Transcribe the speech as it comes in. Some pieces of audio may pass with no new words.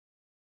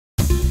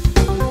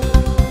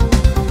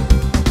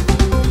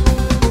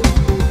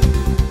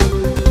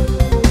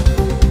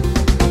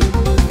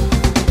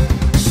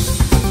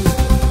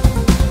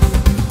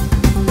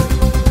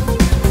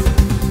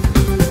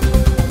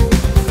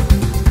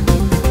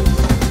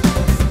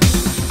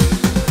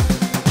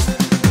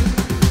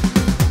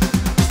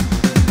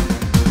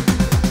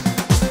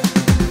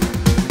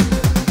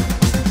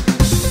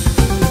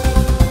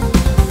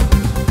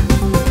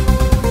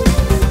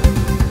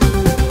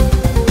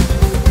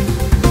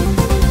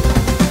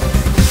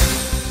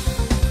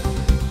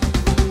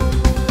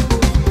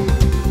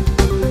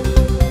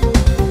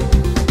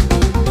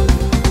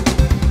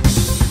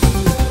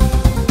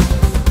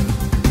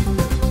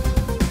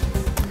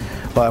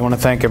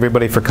to thank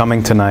everybody for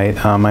coming tonight.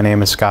 My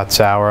name is Scott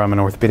Sauer. I'm an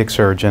orthopedic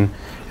surgeon,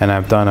 and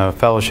I've done a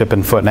fellowship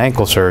in foot and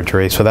ankle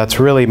surgery, so that's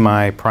really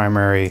my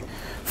primary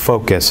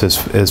focus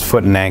is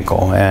foot and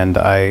ankle. And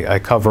I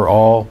cover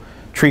all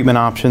treatment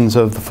options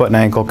of the foot and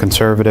ankle,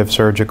 conservative,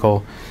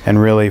 surgical,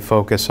 and really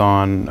focus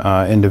on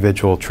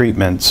individual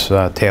treatments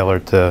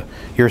tailored to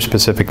your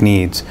specific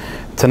needs.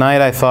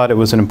 Tonight I thought it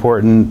was an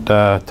important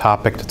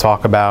topic to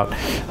talk about,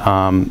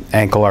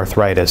 ankle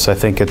arthritis. I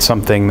think it's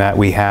something that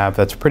we have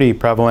that's pretty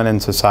prevalent in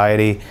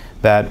society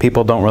that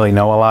people don't really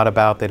know a lot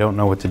about. They don't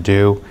know what to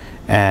do.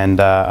 And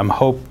I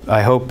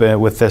hope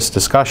with this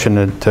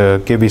discussion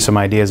to give you some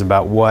ideas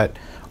about what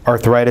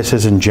arthritis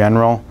is in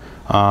general.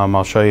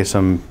 I'll show you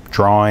some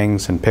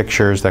drawings and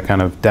pictures that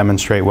kind of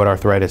demonstrate what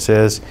arthritis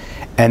is,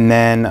 and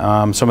then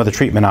some of the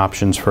treatment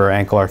options for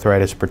ankle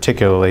arthritis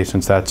particularly,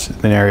 since that's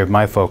an area of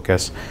my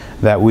focus,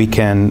 that we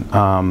can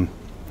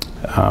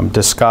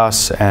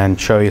discuss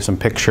and show you some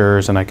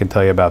pictures, and I can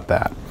tell you about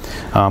that.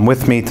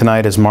 With me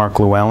tonight is Mark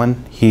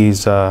Llewellyn.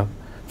 He's a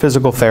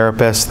physical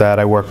therapist that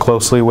I work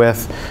closely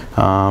with.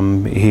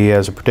 He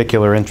has a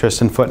particular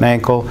interest in foot and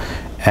ankle,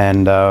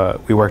 and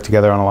we work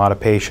together on a lot of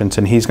patients,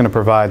 and he's going to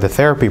provide the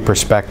therapy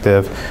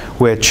perspective,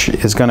 which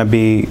is going to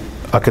be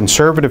a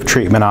conservative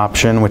treatment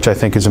option, which I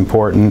think is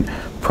important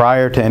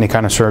prior to any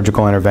kind of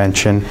surgical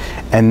intervention,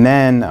 and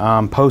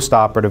then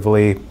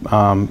post-operatively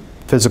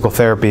physical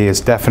therapy is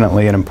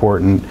definitely an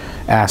important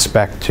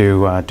aspect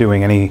to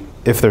doing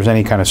if there's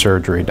any kind of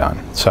surgery done.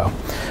 So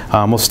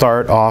we'll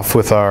start off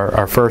with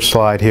our first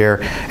slide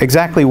here.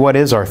 Exactly what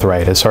is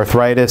arthritis?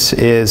 Arthritis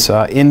is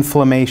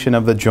inflammation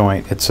of the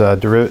joint. It's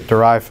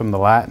derived from the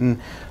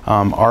Latin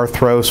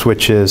arthros,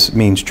 which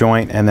means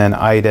joint, and then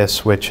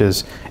itis, which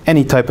is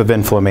any type of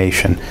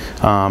inflammation.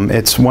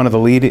 It's one of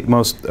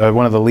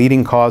the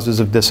leading causes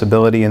of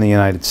disability in the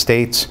United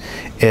States.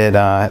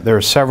 There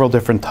are several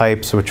different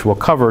types, which we'll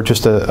cover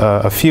just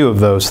a few of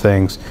those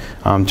things,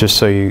 just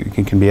so you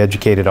can be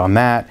educated on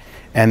that.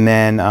 And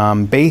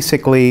then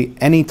basically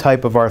any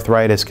type of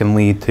arthritis can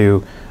lead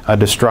to a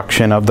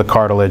destruction of the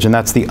cartilage, and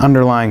that's the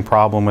underlying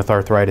problem with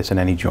arthritis in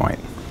any joint.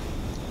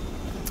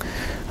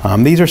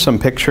 These are some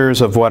pictures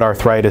of what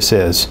arthritis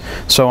is.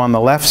 So on the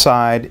left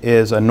side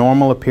is a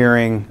normal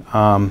appearing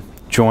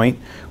joint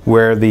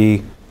where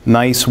the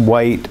nice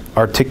white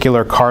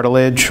articular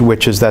cartilage,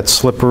 which is that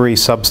slippery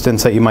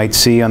substance that you might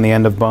see on the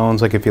end of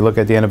bones. Like if you look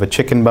at the end of a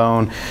chicken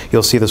bone,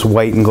 you'll see this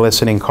white and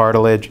glistening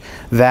cartilage.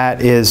 That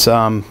is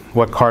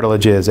what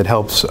cartilage is. It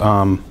helps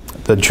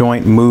the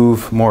joint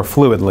move more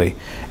fluidly.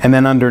 And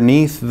then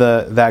underneath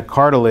that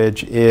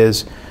cartilage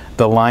is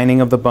the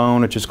lining of the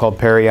bone, which is called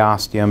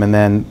periosteum, and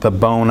then the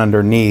bone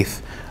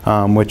underneath,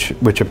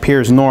 which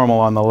appears normal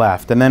on the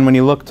left. And then when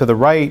you look to the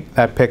right,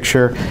 that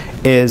picture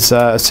is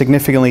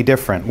significantly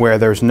different, where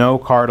there's no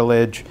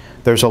cartilage,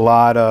 there's a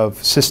lot of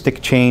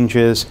cystic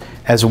changes,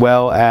 as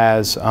well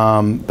as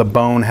the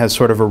bone has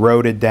sort of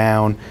eroded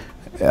down,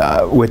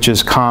 which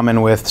is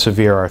common with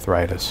severe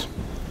arthritis.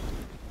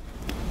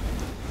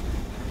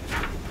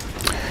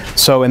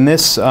 So in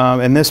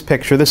this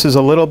picture, this is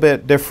a little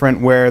bit different,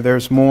 where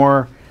there's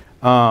more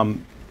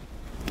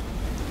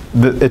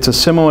it's a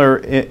similar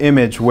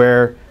image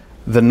where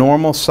the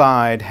normal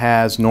side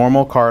has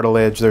normal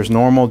cartilage, there's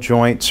normal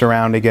joint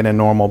surrounding it and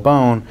normal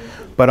bone,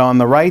 but on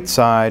the right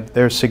side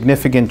there's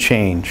significant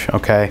change,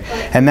 okay?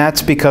 And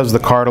that's because the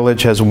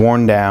cartilage has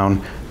worn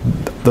down.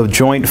 The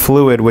joint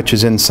fluid, which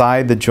is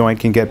inside the joint,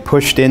 can get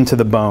pushed into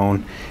the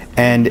bone,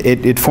 and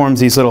it forms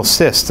these little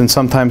cysts. And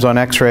sometimes on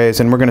x-rays,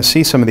 and we're going to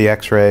see some of the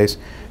x-rays,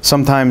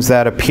 sometimes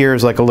that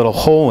appears like a little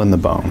hole in the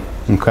bone,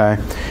 okay?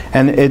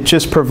 And it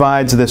just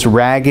provides this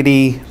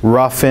raggedy,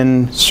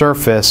 roughened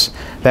surface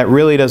that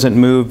really doesn't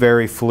move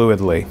very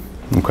fluidly,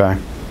 okay?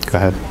 Go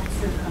ahead.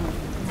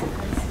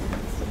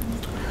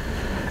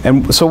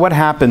 And so what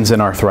happens in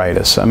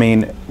arthritis? I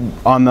mean,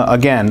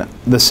 again,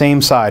 the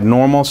same side,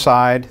 normal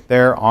side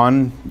there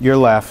on your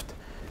left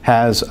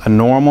has a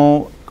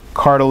normal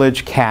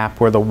cartilage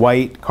cap where the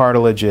white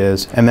cartilage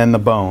is, and then the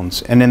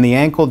bones. And in the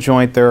ankle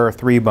joint there are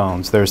three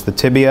bones. There's the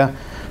tibia,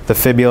 the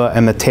fibula,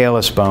 and the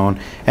talus bone,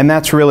 and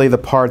that's really the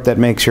part that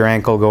makes your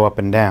ankle go up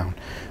and down.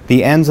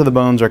 The ends of the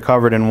bones are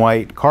covered in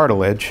white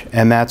cartilage,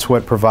 and that's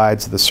what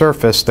provides the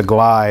surface to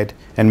glide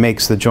and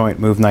makes the joint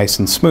move nice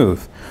and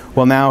smooth.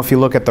 Well, now if you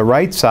look at the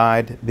right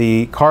side,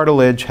 the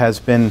cartilage has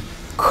been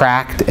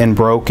cracked and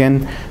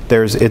broken.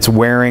 It's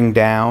wearing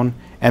down,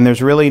 and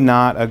there's really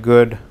not a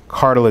good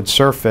cartilage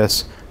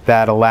surface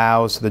that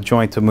allows the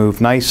joint to move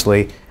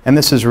nicely, and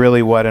this is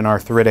really what an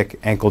arthritic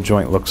ankle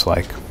joint looks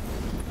like.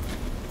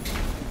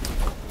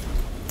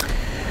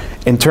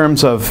 In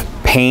terms of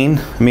pain,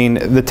 I mean,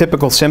 the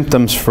typical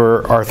symptoms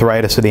for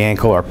arthritis of the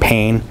ankle are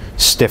pain,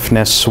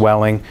 stiffness,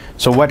 swelling.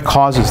 So what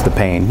causes the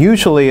pain?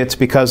 Usually it's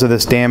because of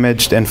this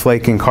damaged and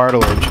flaking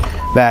cartilage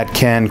that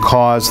can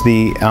cause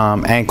the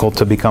ankle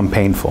to become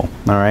painful,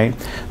 all right?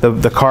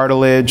 The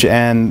cartilage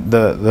and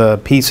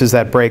the pieces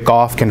that break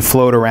off can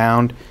float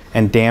around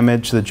and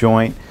damage the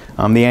joint.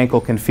 The ankle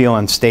can feel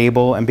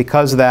unstable, and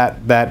because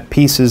the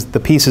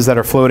pieces that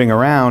are floating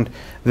around,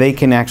 they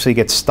can actually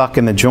get stuck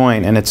in the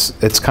joint, and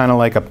it's kind of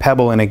like a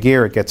pebble in a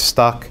gear. It gets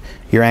stuck,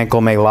 your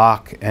ankle may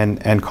lock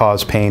and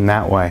cause pain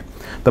that way.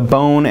 The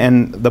bone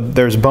and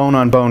there's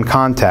bone-on-bone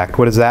contact.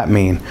 What does that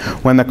mean?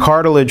 When the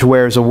cartilage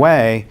wears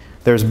away,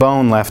 there's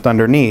bone left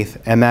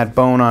underneath, and that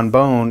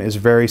bone-on-bone is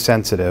very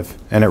sensitive,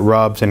 and it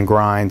rubs and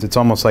grinds. It's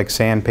almost like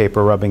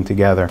sandpaper rubbing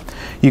together.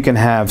 You can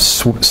have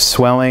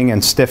swelling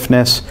and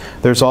stiffness.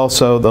 There's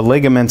also the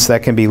ligaments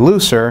that can be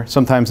looser.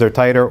 Sometimes they're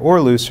tighter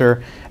or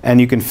looser, and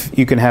you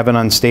can have an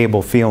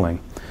unstable feeling.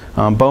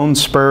 Bone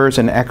spurs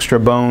and extra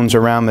bones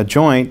around the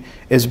joint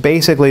is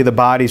basically the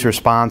body's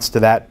response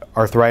to that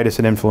arthritis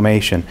and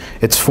inflammation.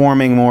 It's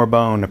forming more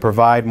bone to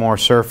provide more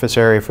surface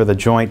area for the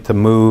joint to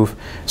move,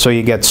 so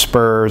you get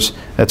spurs.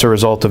 That's a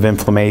result of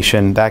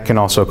inflammation. That can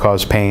also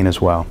cause pain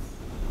as well.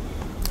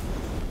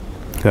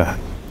 Good.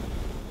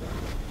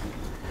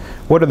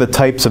 What are the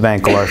types of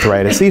ankle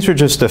arthritis? These are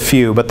just a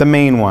few, but the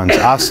main ones.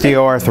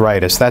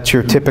 Osteoarthritis, that's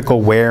your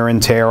typical wear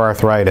and tear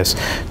arthritis,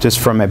 just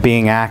from it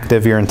being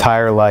active your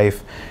entire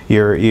life.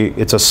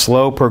 It's a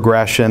slow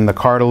progression. The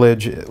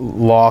cartilage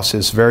loss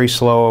is very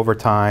slow over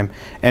time,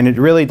 and it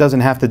really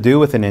doesn't have to do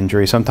with an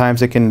injury.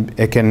 Sometimes it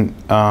can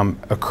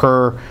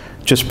occur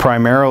just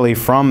primarily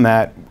from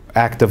that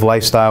active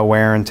lifestyle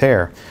wear and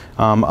tear.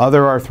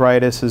 Other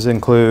arthritises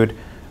include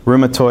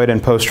rheumatoid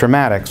and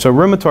post-traumatic. So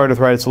rheumatoid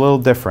arthritis is a little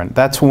different.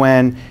 That's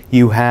when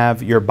you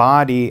have your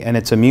body and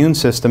its immune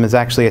system is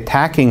actually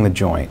attacking the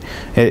joint.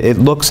 It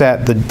looks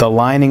at the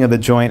lining of the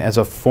joint as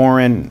a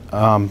foreign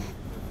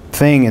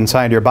thing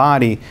inside your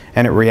body,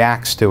 and it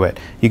reacts to it.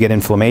 You get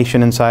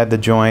inflammation inside the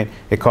joint.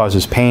 It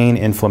causes pain,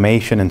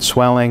 inflammation, and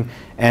swelling,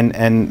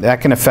 and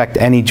that can affect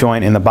any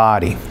joint in the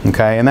body.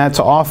 Okay, and that's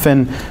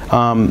often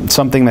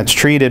something that's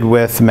treated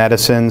with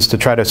medicines to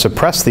try to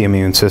suppress the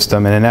immune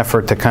system in an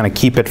effort to kind of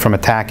keep it from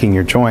attacking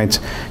your joints,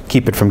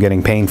 keep it from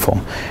getting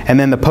painful. And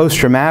then the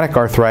post-traumatic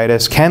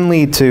arthritis can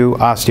lead to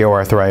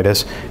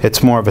osteoarthritis.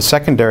 It's more of a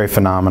secondary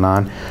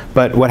phenomenon,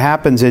 but what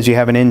happens is you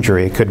have an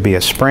injury. It could be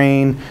a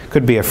sprain,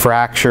 could be a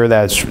fracture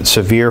that's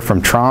severe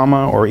from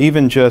trauma, or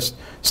even just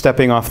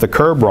stepping off the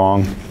curb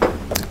wrong.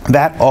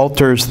 That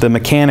alters the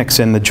mechanics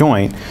in the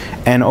joint,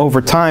 and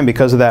over time,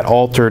 because of that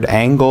altered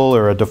angle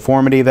or a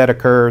deformity that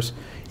occurs,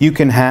 you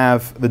can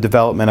have the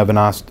development of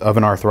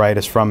an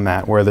arthritis from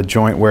that, where the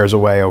joint wears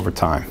away over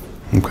time.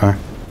 Okay.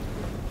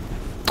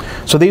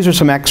 So these are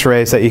some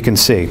x-rays that you can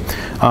see.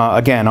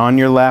 Again, on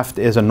your left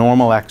is a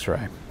normal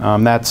x-ray.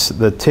 That's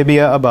the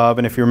tibia above,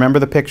 and if you remember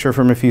the picture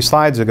from a few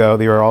slides ago,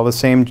 they are all the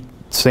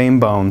same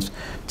bones.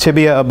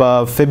 Tibia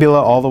above,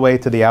 fibula all the way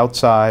to the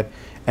outside,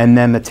 and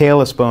then the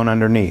talus bone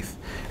underneath.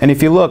 And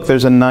if you look,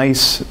 there's a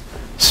nice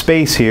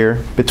space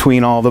here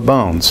between all the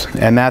bones,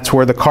 and that's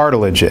where the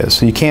cartilage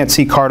is. You can't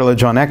see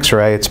cartilage on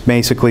x-ray. It's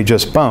basically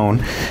just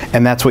bone,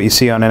 and that's what you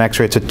see on an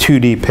x-ray. It's a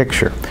 2D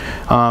picture.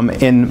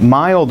 In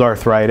mild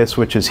arthritis,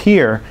 which is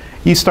here,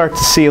 you start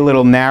to see a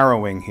little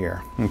narrowing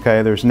here.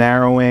 Okay, there's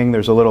narrowing,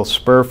 there's a little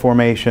spur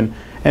formation,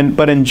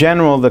 but in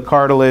general, the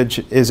cartilage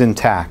is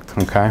intact.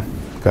 Okay,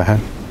 go ahead.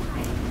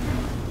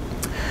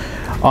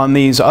 On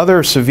these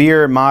other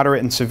severe,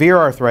 moderate, and severe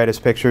arthritis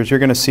pictures, you're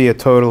going to see a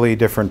totally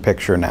different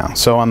picture now.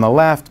 So on the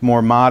left,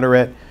 more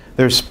moderate,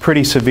 there's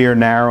pretty severe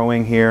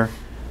narrowing here,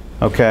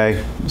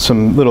 okay,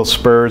 some little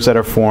spurs that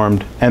are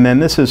formed. And then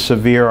this is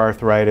severe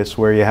arthritis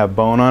where you have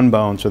bone on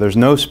bone, so there's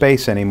no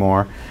space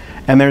anymore.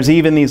 And there's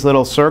even these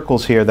little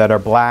circles here that are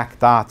black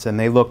dots, and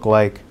they look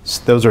like,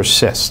 those are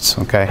cysts,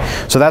 okay?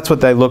 So that's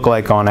what they look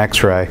like on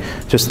x-ray.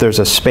 Just there's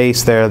a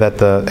space there that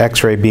the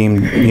x-ray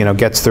beam,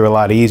 gets through a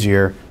lot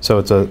easier. So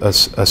it's a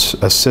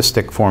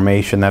cystic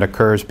formation that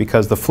occurs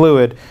because the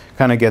fluid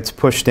kind of gets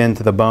pushed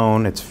into the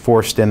bone. It's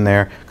forced in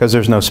there because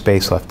there's no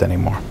space left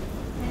anymore.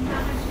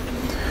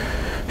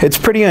 It's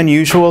pretty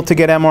unusual to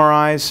get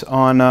MRIs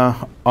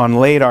on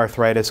late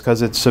arthritis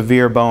because it's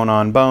severe bone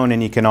on bone,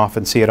 and you can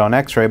often see it on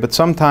x-ray, but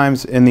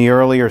sometimes in the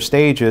earlier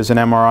stages an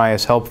MRI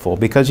is helpful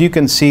because you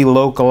can see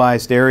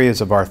localized areas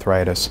of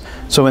arthritis.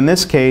 So in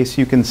this case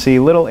you can see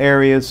little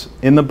areas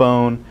in the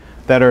bone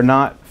that are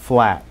not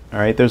flat. All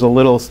right, there's a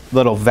little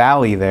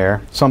valley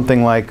there,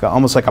 something like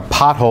almost like a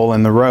pothole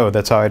in the road.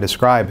 That's how I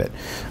describe it.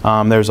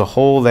 There's a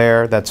hole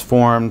there that's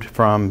formed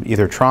from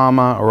either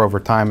trauma or over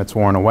time it's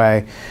worn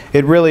away.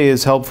 It really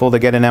is helpful to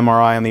get an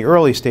MRI in the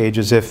early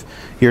stages if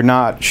you're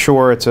not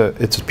sure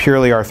it's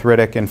purely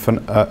arthritic and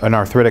an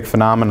arthritic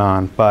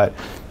phenomenon. But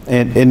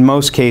in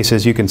most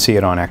cases, you can see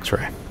it on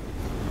X-ray.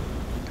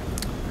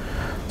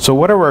 So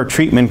what are our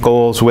treatment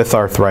goals with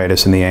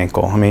arthritis in the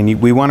ankle? I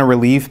mean, we want to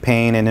relieve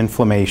pain and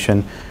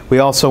inflammation. We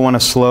also want to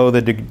slow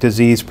the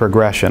disease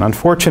progression.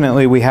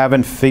 Unfortunately, we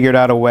haven't figured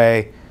out a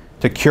way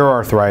to cure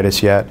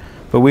arthritis yet,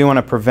 but we want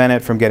to prevent it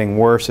from getting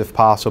worse if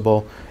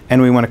possible,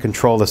 and we want to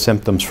control the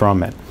symptoms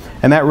from it.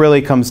 And that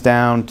really comes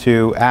down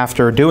to,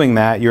 after doing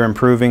that, you're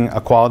improving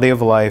a quality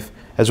of life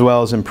as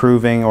well as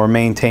improving or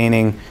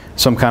maintaining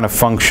some kind of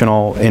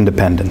functional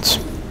independence.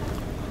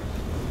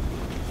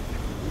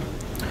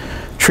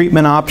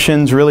 Treatment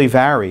options really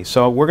vary.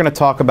 So we're going to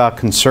talk about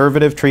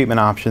conservative treatment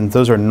options.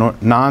 Those are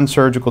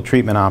non-surgical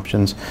treatment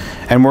options,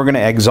 and we're going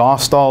to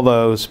exhaust all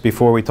those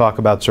before we talk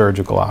about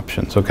surgical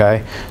options,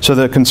 okay? So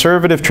the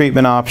conservative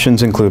treatment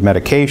options include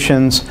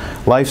medications,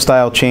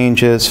 lifestyle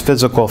changes,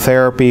 physical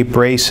therapy,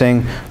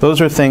 bracing. Those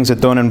are things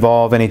that don't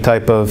involve any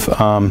type of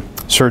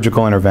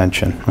surgical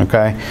intervention,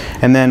 okay?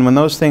 And then when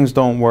those things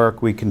don't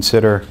work, we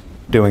consider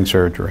doing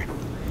surgery.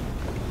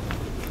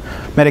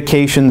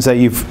 Medications that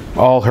you've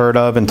all heard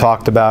of and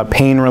talked about,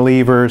 pain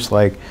relievers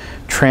like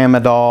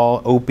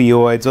tramadol,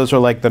 opioids, those are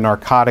like the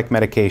narcotic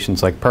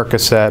medications like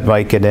Percocet,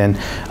 Vicodin.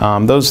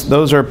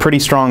 Those are pretty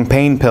strong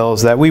pain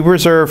pills that we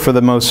reserve for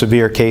the most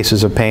severe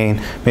cases of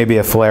pain, maybe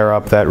a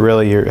flare-up that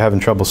really you're having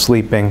trouble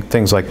sleeping,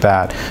 things like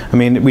that. I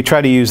mean, we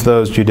try to use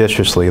those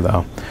judiciously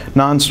though.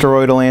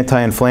 Non-steroidal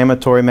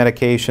anti-inflammatory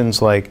medications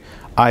like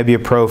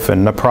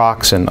ibuprofen,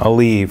 naproxen,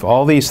 Aleve,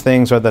 all these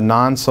things are the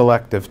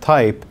non-selective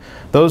type.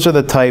 Those are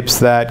the types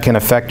that can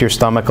affect your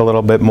stomach a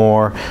little bit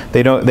more.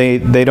 They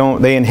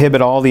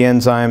inhibit all the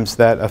enzymes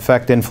that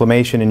affect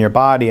inflammation in your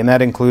body, and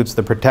that includes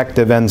the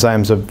protective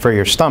enzymes for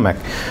your stomach.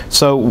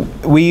 So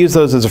we use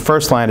those as a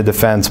first line of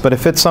defense, but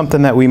if it's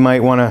something that we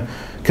might want to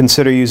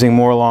consider using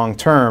more long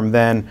term,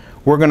 then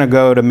we're going to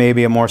go to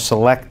maybe a more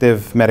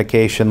selective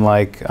medication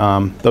like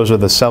those are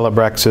the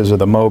Celebrexes or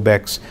the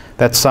Mobix,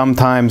 that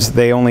sometimes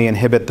they only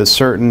inhibit the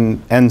certain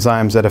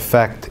enzymes that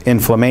affect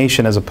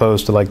inflammation as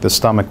opposed to like the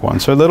stomach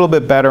ones. So a little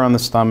bit better on the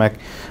stomach,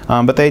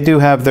 but they do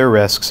have their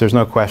risks, there's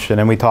no question,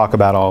 and we talk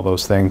about all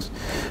those things.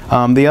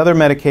 The other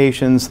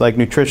medications like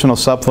nutritional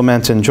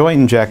supplements and joint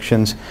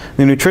injections,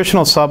 the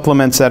nutritional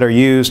supplements that are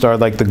used are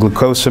like the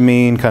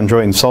glucosamine,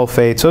 chondroitin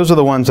sulfates. Those are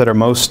the ones that are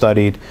most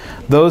studied.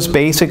 Those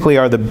basically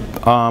are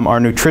are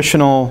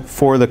nutritional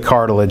for the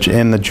cartilage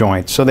in the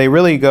joint. So they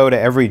really go to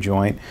every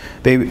joint.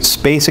 They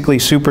basically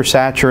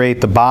supersaturate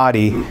the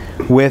body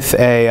with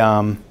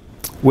a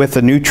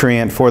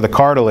nutrient for the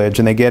cartilage,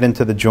 and they get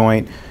into the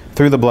joint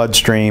through the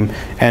bloodstream,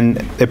 and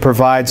it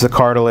provides the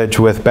cartilage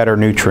with better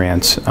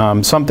nutrients.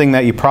 Something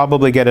that you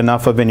probably get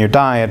enough of in your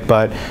diet,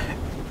 but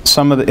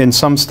in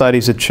some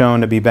studies it's shown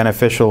to be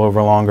beneficial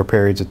over longer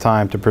periods of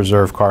time to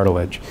preserve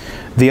cartilage.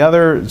 The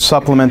other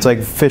supplements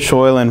like fish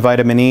oil and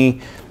vitamin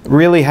E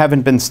really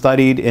haven't been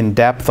studied in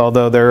depth,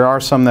 although there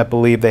are some that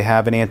believe they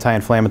have an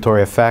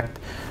anti-inflammatory effect.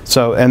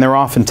 So, and they're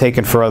often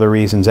taken for other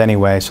reasons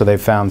anyway, so they've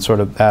found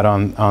sort of that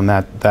on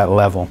that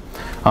level.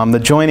 The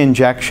joint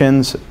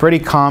injections, pretty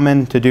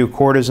common to do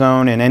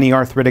cortisone in any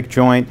arthritic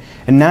joint,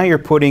 and now you're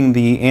putting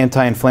the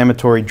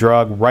anti-inflammatory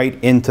drug right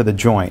into the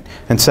joint.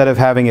 Instead of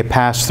having it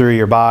pass through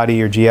your body,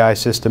 your GI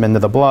system into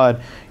the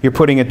blood, you're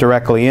putting it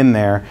directly in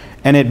there,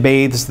 and it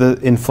bathes the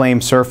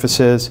inflamed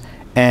surfaces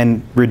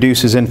and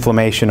reduces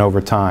inflammation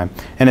over time.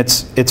 And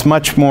it's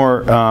much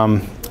more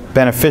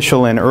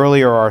beneficial in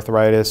earlier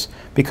arthritis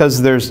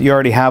because you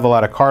already have a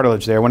lot of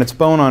cartilage there. When it's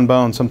bone on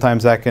bone,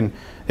 sometimes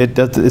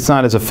it's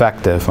not as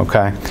effective,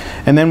 okay?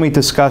 And then we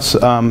discuss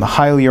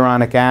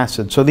hyaluronic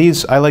acid. So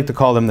these, I like to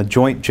call them the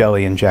joint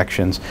jelly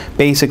injections.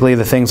 Basically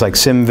the things like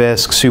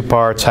Symvisc,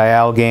 Supartz,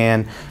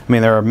 Hyalgan, I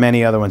mean there are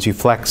many other ones,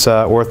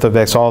 Euflexa,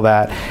 Orthopedic, all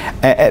that.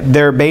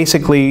 They're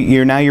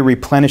basically, now you're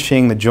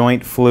replenishing the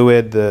joint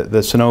fluid, the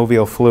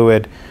synovial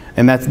fluid,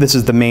 and this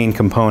is the main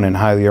component,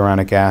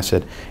 hyaluronic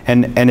acid.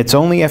 And it's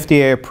only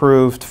FDA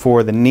approved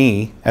for the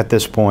knee at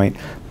this point,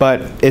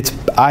 but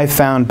I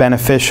found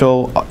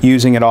beneficial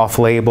using it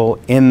off-label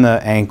in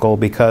the ankle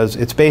because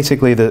it's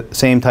basically the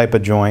same type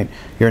of joint.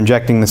 You're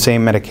injecting the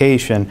same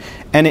medication.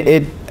 And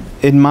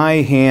in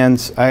my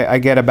hands, I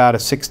get about a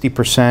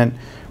 60%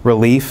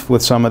 relief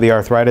with some of the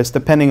arthritis,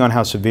 depending on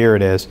how severe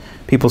it is.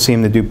 People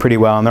seem to do pretty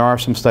well, and there are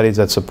some studies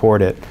that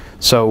support it.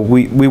 So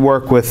we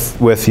work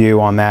with you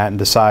on that and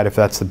decide if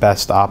that's the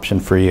best option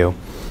for you.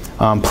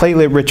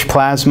 Platelet-rich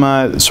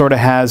plasma sort of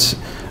has,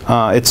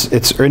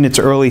 it's in its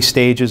early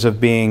stages of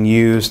being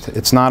used.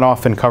 It's not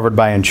often covered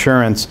by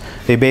insurance.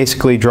 They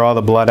basically draw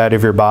the blood out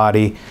of your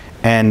body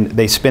and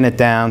they spin it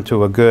down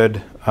to a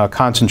good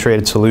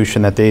concentrated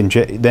solution that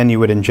then you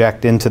would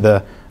inject into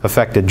the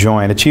affected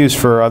joint. It's used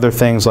for other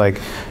things like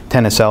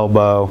tennis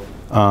elbow,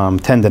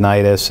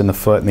 tendinitis in the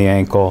foot and the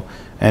ankle,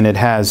 and it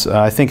has,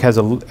 I think, has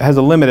a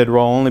limited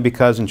role only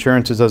because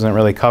insurance doesn't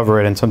really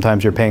cover it, and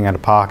sometimes you're paying out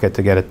of pocket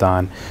to get it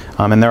done.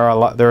 And there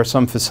are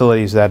some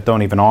facilities that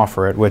don't even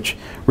offer it, which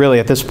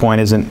really at this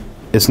point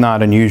it's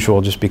not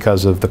unusual just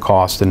because of the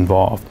cost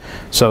involved.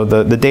 So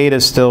the data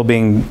is still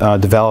being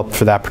developed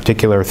for that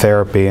particular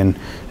therapy, and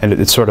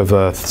it's sort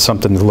of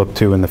something to look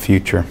to in the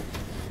future.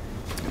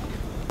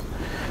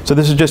 So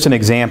this is just an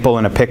example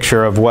and a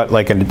picture of what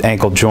like an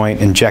ankle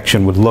joint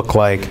injection would look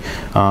like.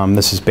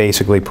 This is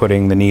basically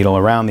putting the needle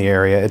around the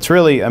area. It's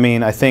really, I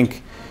mean, I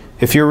think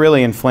if you're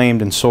really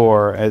inflamed and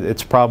sore,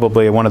 it's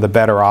probably one of the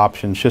better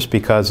options just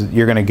because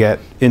you're going to get,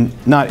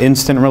 not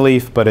instant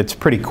relief, but it's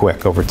pretty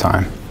quick over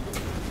time.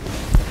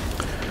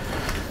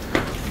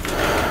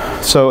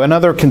 So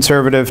another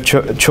conservative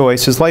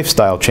choice is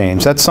lifestyle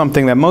change. That's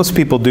something that most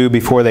people do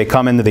before they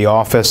come into the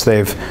office.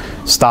 They've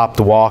stopped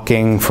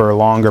walking for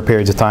longer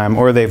periods of time,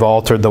 or they've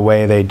altered the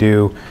way they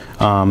do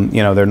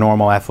their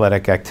normal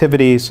athletic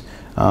activities.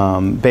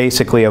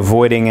 Basically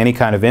avoiding any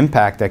kind of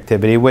impact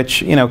activity, which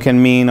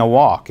can mean a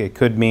walk. It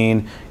could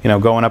mean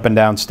going up and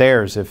down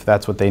stairs if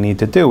that's what they need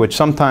to do, which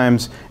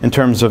sometimes in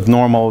terms of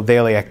normal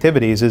daily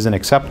activities isn't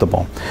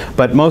acceptable.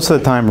 But most of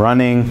the time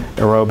running,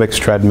 aerobics,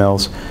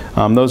 treadmills,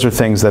 those are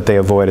things that they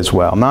avoid as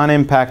well.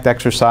 Non-impact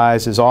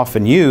exercise is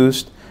often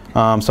used,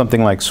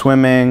 something like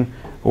swimming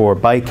or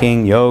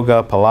biking,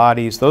 yoga,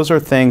 Pilates. Those are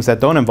things that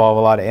don't involve a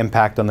lot of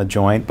impact on the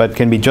joint, but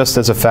can be just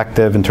as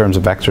effective in terms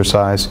of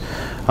exercise.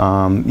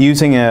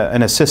 Using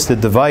an assisted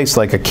device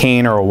like a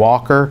cane or a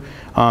walker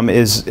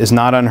is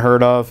not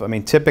unheard of. I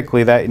mean,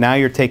 typically now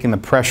you're taking the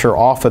pressure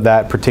off of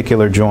that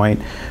particular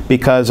joint,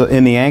 because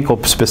in the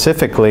ankle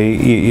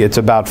specifically, it's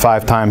about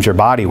 5 times your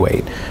body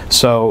weight.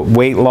 So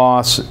weight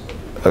loss,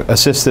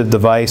 assisted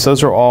device,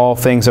 those are all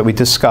things that we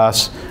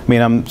discuss. I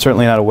mean, I'm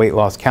certainly not a weight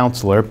loss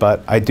counselor,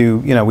 but we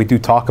do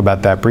talk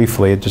about that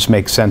briefly. It just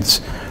makes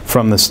sense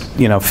from this,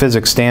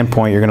 physics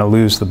standpoint. You're going to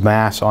lose the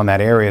mass on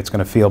that area. It's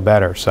going to feel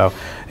better. So,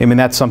 I mean,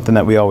 that's something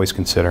that we always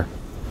consider.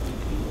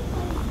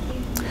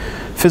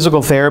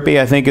 Physical therapy,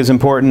 I think, is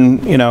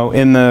important,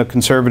 in the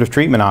conservative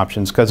treatment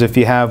options, because if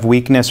you have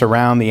weakness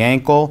around the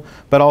ankle,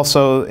 but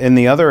also in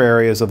the other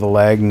areas of the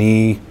leg,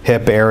 knee,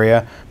 hip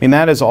area, I mean,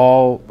 that is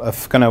all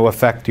going to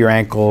affect your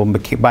ankle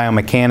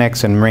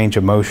biomechanics and range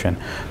of motion.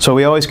 So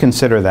we always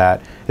consider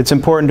that. It's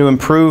important to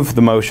improve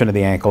the motion of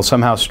the ankle,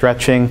 somehow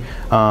stretching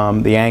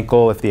the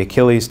ankle if the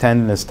Achilles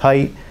tendon is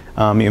tight.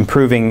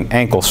 Improving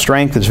ankle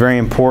strength is very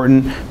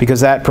important,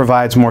 because that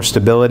provides more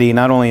stability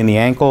not only in the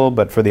ankle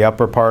but for the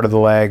upper part of the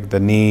leg, the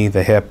knee,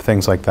 the hip,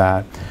 things like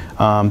that.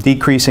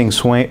 Decreasing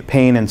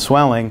pain and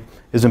swelling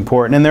is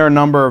important, and there are a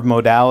number of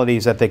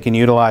modalities that they can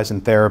utilize in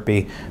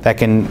therapy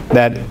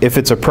that if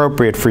it's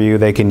appropriate for you,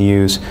 they can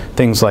use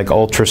things like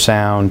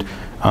ultrasound,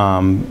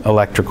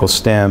 electrical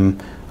stim.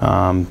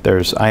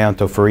 There's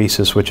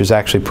iontophoresis, which is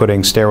actually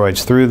putting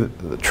steroids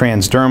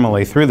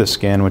transdermally through the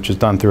skin, which is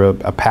done through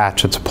a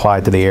patch that's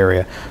applied to the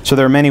area. So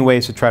there are many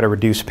ways to try to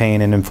reduce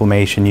pain and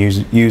inflammation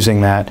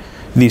using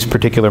these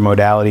particular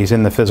modalities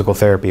in the physical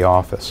therapy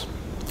office.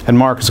 And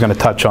Mark is going to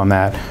touch on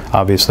that,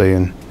 obviously,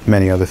 and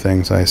many other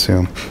things, I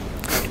assume.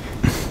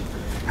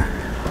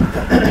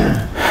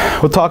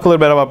 We'll talk a little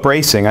bit about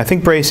bracing. I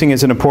think bracing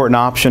is an important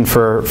option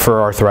for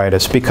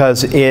arthritis,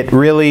 because it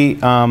really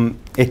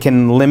it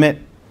can limit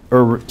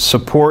or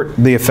support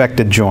the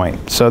affected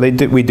joint. So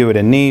we do it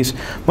in knees,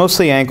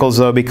 mostly ankles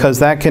though, because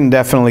that can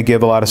definitely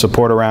give a lot of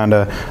support around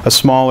a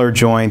smaller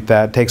joint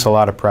that takes a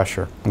lot of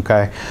pressure,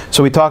 okay?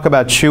 So we talk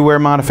about shoe wear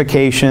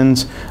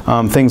modifications,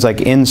 things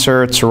like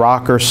inserts,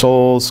 rocker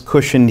soles,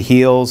 cushioned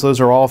heels. Those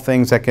are all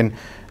things that can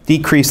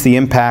decrease the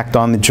impact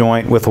on the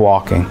joint with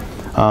walking.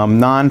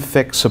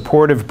 Non-fixed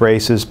supportive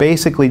braces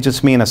basically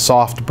just mean a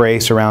soft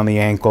brace around the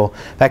ankle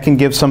that can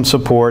give some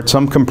support,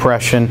 some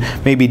compression,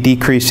 maybe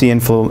decrease the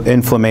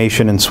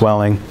inflammation and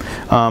swelling.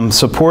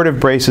 Supportive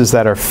braces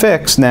that are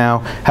fixed now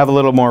have a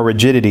little more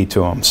rigidity to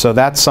them. So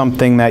that's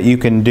something that you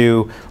can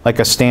do, like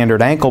a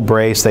standard ankle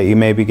brace that you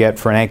maybe get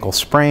for an ankle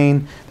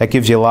sprain. That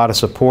gives you a lot of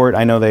support.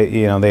 I know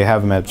they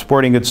have them at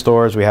sporting goods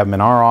stores. We have them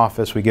in our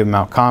office. We give them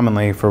out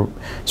commonly for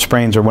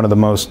sprains are one of the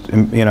most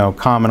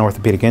common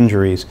orthopedic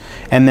injuries.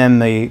 And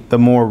then the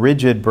more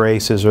rigid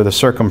braces, or the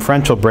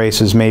circumferential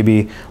braces,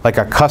 maybe like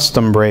a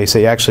custom brace.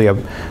 They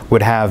actually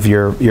would have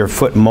your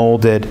foot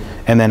molded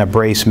and then a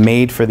brace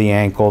made for the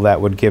ankle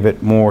that would give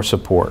it more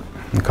support.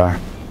 Okay.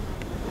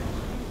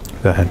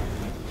 Go ahead.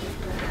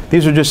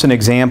 These are just an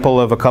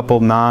example of a couple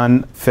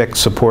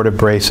non-fixed supportive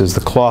braces.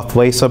 The cloth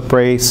lace-up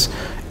brace,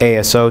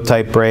 ASO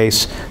type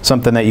brace,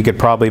 something that you could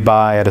probably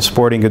buy at a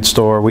sporting goods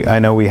store. I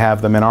know we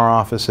have them in our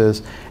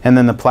offices. And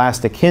then the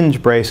plastic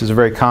hinge brace is a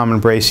very common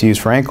brace used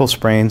for ankle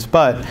sprains,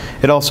 but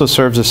it also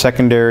serves a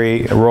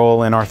secondary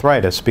role in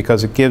arthritis,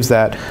 because it gives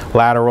that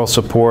lateral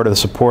support, or the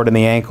support in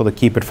the ankle, to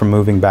keep it from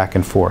moving back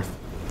and forth.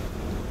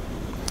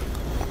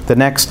 The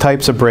next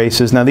types of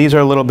braces, now these are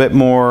a little bit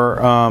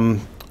more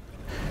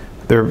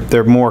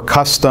they're more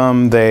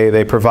custom.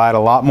 They provide a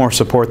lot more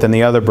support than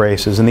the other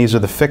braces, and these are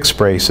the fixed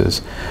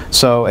braces.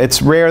 So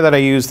it's rare that I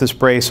use this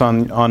brace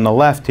on the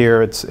left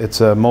here.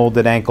 It's a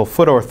molded ankle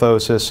foot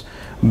orthosis,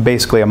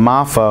 basically a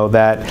MAFO,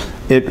 that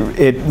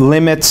it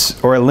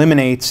limits or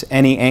eliminates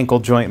any ankle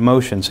joint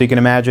motion. So you can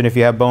imagine if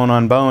you have bone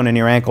on bone and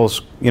your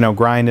ankle's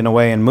grinding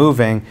away and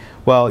moving,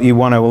 well, you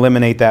want to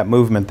eliminate that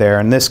movement there,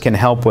 and this can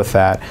help with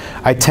that.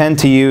 I tend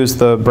to use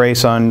the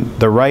brace on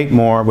the right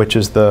more, which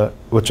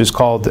is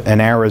called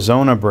an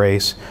Arizona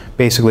brace,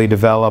 basically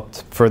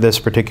developed for this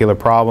particular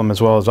problem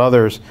as well as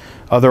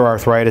other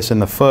arthritis in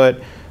the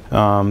foot. There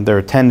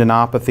are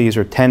tendinopathies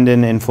or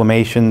tendon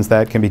inflammations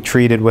that can be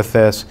treated with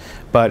this,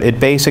 but it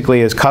basically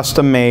is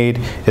custom made.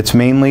 It's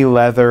mainly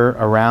leather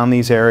around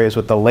these areas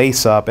with the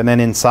lace up, and then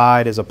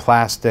inside is a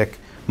plastic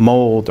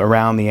mold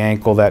around the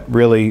ankle that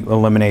really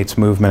eliminates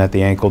movement at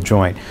the ankle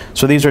joint.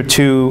 So these are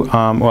two,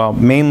 well,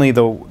 mainly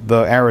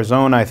the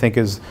Arizona, I think,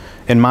 is,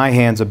 in my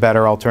hands, a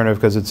better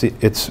alternative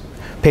because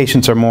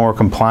patients are more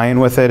compliant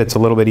with it. It's a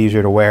little bit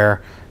easier to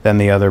wear than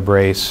the other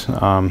brace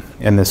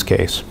in this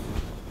case.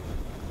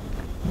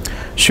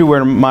 Shoe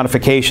wear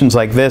modifications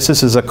like this.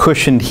 This is a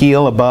cushioned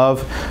heel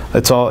above.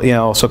 It's all,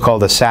 also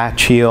called a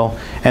satch heel.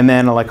 And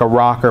then like a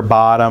rocker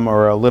bottom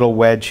or a little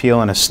wedge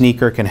heel and a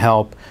sneaker can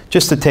help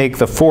just to take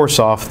the force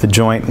off the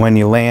joint when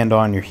you land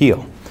on your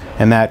heel.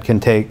 And that can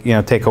take,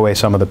 take away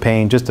some of the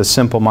pain. Just a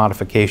simple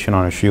modification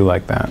on a shoe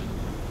like that.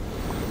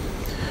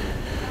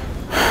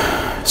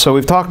 So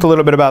we've talked a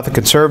little bit about the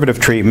conservative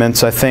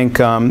treatments. I think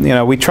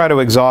we try to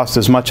exhaust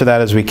as much of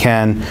that as we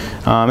can.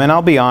 And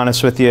I'll be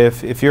honest with you,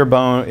 if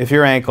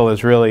your ankle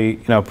is really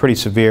pretty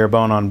severe,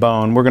 bone on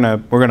bone, we're gonna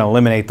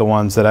eliminate the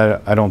ones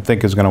that I don't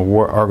think are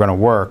gonna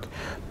work.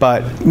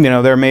 But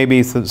there may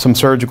be some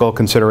surgical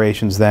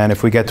considerations then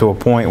if we get to a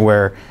point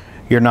where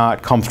you're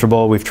not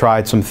comfortable. We've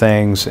tried some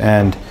things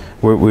and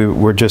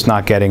we're just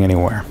not getting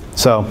anywhere.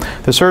 So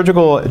the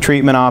surgical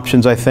treatment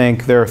options, I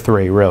think there are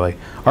three really.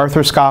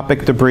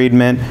 Arthroscopic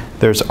debridement,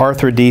 there's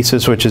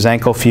arthrodesis, which is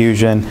ankle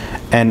fusion,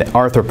 and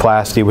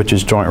arthroplasty, which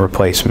is joint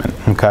replacement.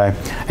 Okay?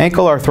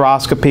 Ankle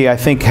arthroscopy, I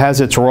think, has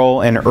its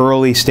role in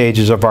early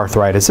stages of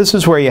arthritis. This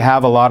is where you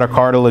have a lot of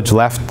cartilage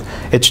left.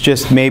 It's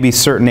just maybe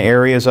certain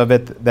areas of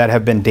it that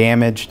have been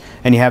damaged,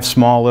 and you have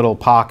small little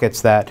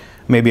pockets that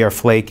maybe are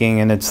flaking,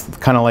 and it's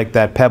kind of like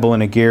that pebble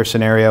in a gear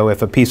scenario.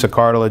 If a piece of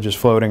cartilage is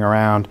floating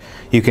around,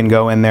 you can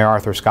go in there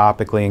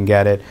arthroscopically and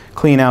get it,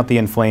 clean out the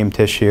inflamed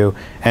tissue,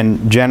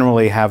 and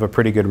generally have a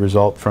pretty good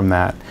result from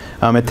that.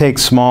 It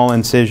takes small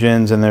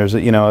incisions, and there's a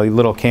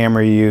little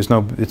camera you use.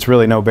 It's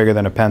really no bigger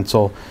than a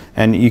pencil,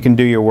 and you can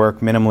do your work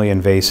minimally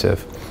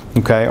invasive.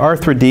 Okay,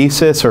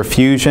 arthrodesis or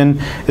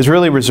fusion is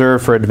really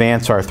reserved for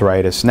advanced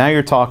arthritis. Now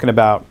you're talking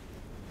about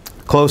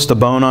close to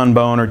bone on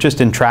bone or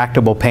just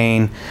intractable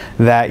pain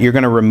that you're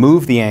going to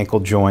remove the ankle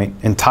joint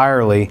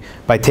entirely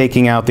by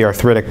taking out the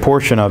arthritic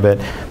portion of it,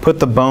 put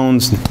the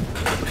bones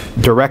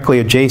directly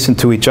adjacent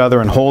to each other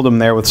and hold them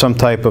there with some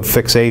type of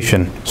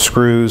fixation,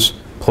 screws,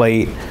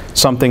 plate,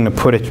 something to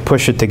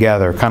push it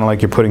together, kind of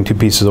like you're putting two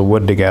pieces of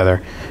wood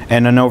together.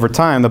 And then over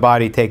time the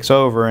body takes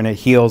over and it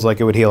heals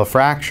like it would heal a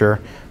fracture.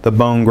 The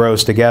bone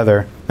grows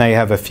together. Now you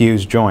have a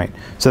fused joint.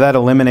 So that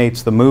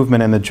eliminates the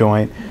movement in the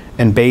joint,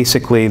 and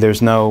basically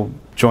there's no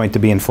joint to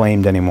be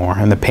inflamed anymore,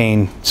 and the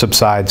pain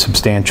subsides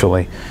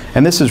substantially.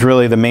 And this is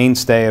really the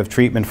mainstay of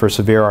treatment for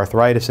severe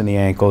arthritis in the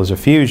ankle, is a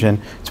fusion.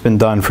 It's been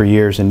done for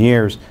years and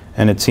years,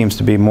 and it seems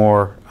to be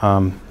more,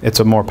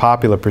 it's a more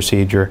popular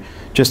procedure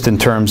just in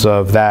terms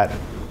of that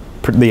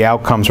the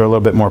outcomes are a little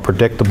bit more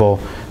predictable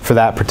for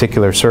that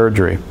particular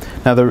surgery.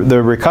 Now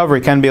the recovery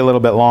can be a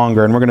little bit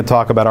longer, and we're going to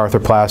talk about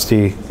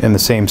arthroplasty in the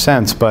same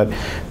sense, but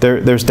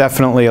there's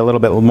definitely a little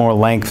bit more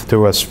length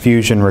to a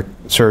fusion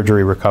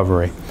surgery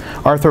recovery.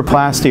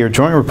 Arthroplasty or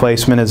joint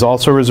replacement is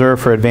also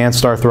reserved for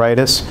advanced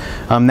arthritis.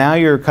 Now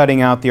you're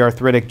cutting out the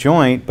arthritic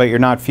joint, but you're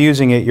not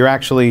fusing it. You're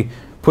actually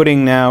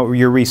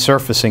you're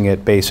resurfacing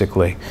it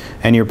basically,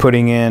 and you're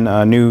putting in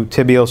a new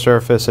tibial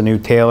surface, a new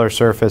talar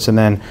surface, and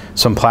then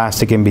some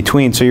plastic in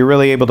between. So you're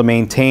really able to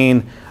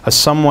maintain a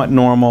somewhat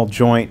normal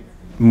joint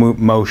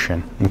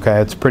motion.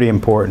 Okay, it's pretty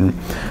important.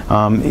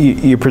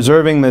 You're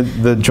preserving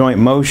the joint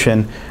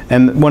motion,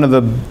 and one of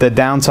the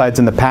downsides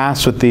in the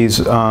past with these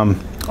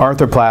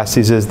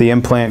arthroplasties is the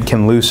implant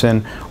can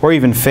loosen or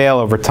even fail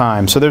over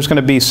time. So there's going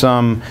to be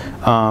some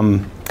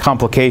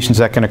complications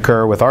that can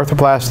occur with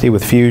arthroplasty,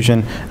 with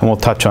fusion, and we'll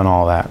touch on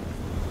all that.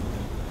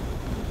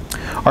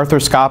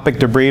 Arthroscopic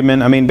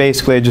debridement, I mean,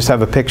 basically I just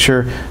have a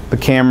picture. The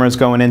camera's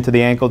going into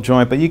the ankle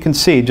joint, but you can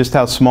see just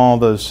how small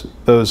those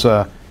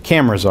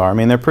cameras are. I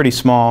mean, they're pretty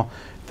small.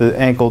 The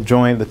ankle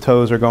joint, the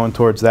toes are going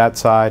towards that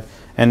side,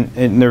 and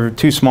there are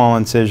too small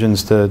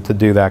incisions to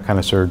do that kind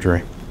of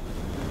surgery.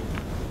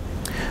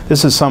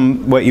 This is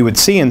what you would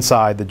see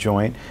inside the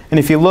joint, and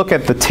if you look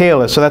at the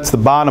talar, so that's the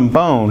bottom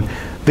bone,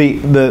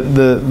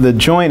 the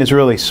joint is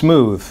really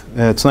smooth.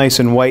 It's nice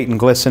and white and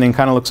glistening,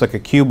 kind of looks like a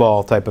cue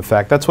ball type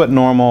effect. That's what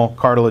normal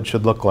cartilage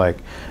should look like.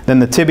 Then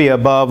the tibia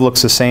above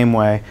looks the same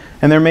way,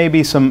 and there may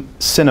be some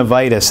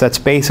synovitis. That's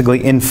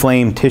basically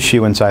inflamed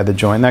tissue inside the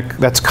joint.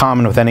 That's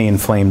common with any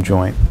inflamed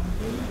joint.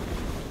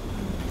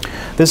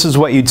 This is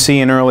what you'd see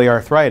in early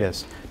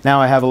arthritis. Now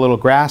I have a little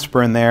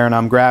grasper in there, and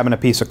I'm grabbing a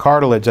piece of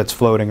cartilage that's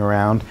floating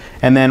around,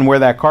 and then where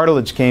that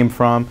cartilage came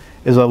from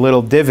is a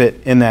little divot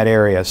in that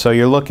area. So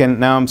you're looking,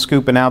 now I'm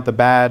scooping out the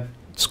bad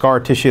scar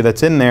tissue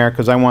that's in there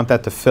because I want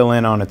that to fill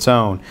in on its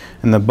own.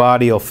 And the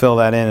body will fill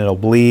that in, it'll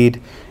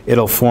bleed,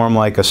 it'll form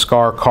like a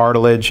scar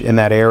cartilage in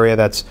that area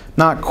that's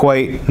not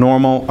quite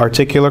normal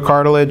articular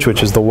cartilage,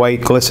 which is the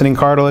white glistening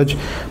cartilage,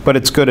 but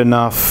it's good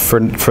enough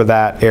for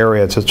that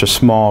area. It's such a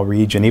small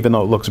region. Even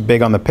though it looks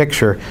big on the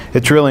picture,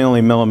 it's really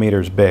only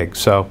millimeters big.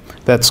 So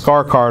that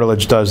scar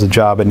cartilage does the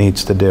job it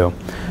needs to do.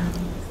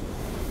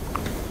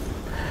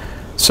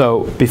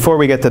 So before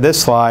we get to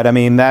this slide, I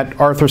mean, that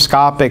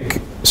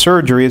arthroscopic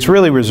surgery is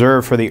really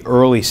reserved for the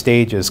early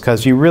stages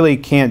because you really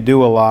can't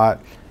do a lot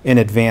in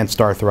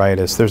advanced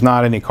arthritis. There's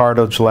not any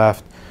cartilage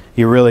left.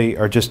 You really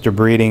are just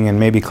debriding and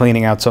maybe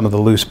cleaning out some of the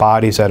loose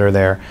bodies that are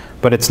there,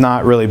 but it's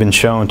not really been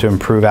shown to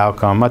improve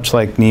outcome. Much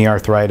like knee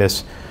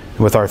arthritis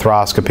with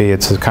arthroscopy,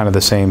 it's kind of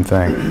the same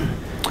thing.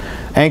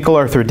 Ankle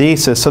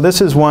arthrodesis, so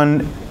this is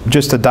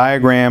just a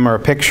diagram or a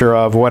picture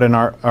of what an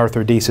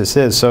arthrodesis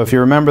is. So if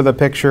you remember the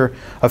picture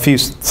a few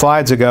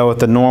slides ago with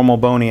the normal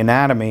bony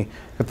anatomy,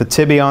 with the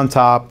tibia on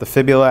top, the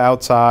fibula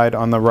outside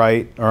on the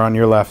right or on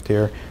your left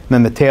here, and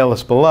then the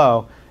talus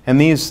below, and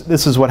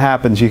this is what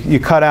happens. You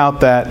cut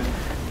out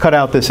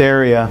this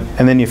area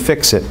and then you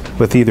fix it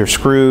with either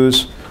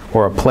screws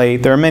or a plate.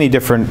 There are many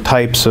different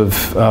types of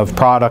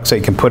products that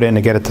you can put in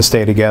to get it to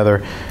stay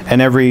together,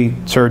 and every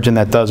surgeon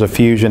that does a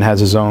fusion has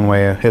his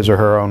or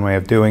her own way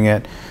of doing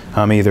it,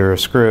 either a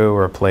screw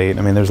or a plate.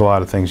 I mean, there's a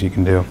lot of things you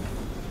can do.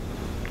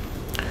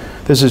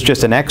 This is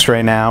just an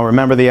x-ray now.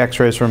 Remember the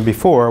x-rays from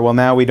before? Well,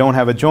 now we don't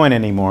have a joint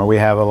anymore. We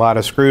have a lot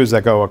of screws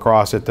that go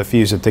across it to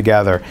fuse it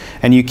together.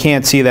 And you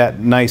can't see that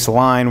nice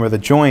line where the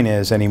joint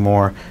is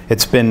anymore.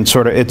 It's been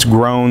it's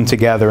grown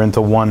together into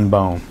one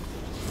bone.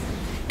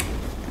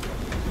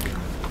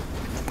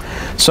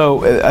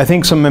 So I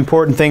think some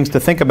important things to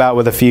think about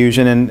with a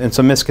fusion and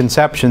some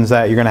misconceptions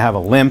that you're going to have a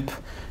limp.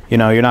 You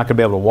know, you're not going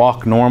to be able to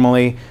walk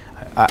normally.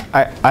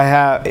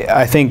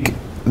 I think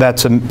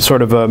that's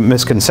sort of a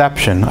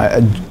misconception.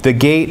 The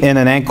gait in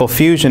an ankle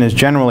fusion is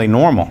generally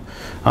normal.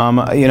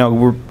 You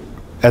know,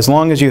 as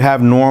long as you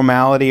have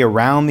normality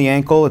around the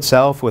ankle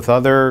itself with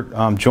other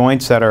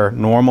joints that are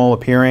normal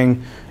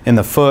appearing in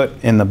the foot,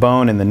 in the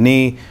bone, in the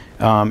knee,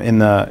 in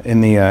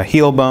the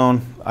heel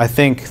bone, I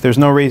think there's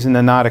no reason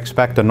to not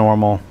expect a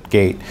normal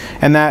gait.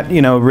 And that,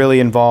 you know,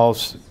 really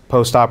involves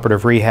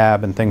post-operative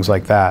rehab and things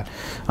like that.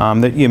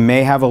 That you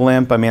may have a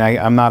limp. I mean,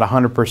 I'm not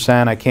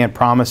 100%. I can't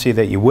promise you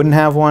that you wouldn't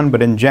have one,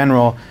 but in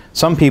general,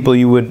 some people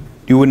you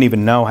wouldn't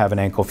even know have an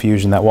ankle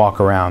fusion that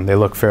walk around. They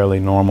look fairly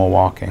normal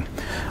walking.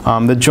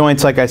 The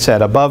joints, like I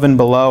said, above and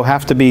below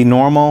have to be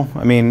normal.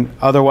 I mean,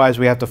 otherwise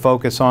we have to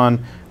focus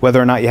on whether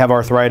or not you have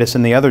arthritis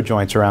in the other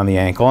joints around the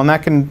ankle, and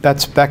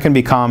that can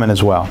be common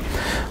as well.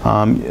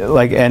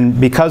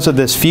 And because of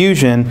this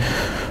fusion,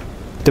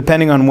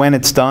 depending on when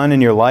it's done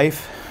in your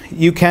life,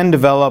 you can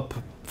develop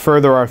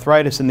further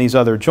arthritis in these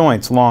other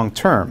joints long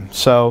term.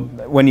 So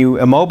when you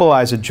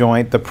immobilize a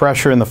joint, the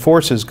pressure and the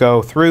forces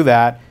go through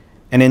that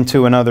and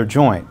into another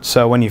joint.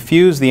 So when you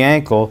fuse the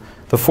ankle,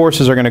 the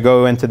forces are going to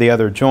go into the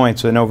other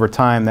joints, and over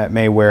time that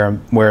may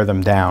wear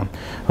them down.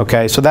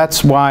 Okay, so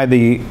that's why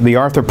the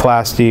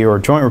arthroplasty or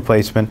joint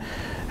replacement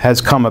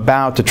has come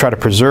about, to try to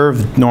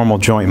preserve normal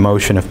joint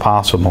motion if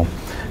possible.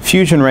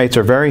 Fusion rates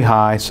are very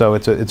high, so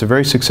it's a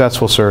very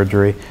successful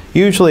surgery.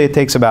 Usually it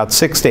takes about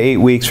 6 to 8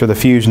 weeks for the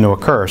fusion to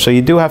occur, so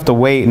you do have to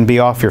wait and be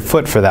off your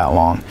foot for that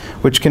long,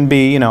 which can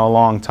be, you know, a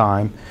long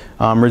time.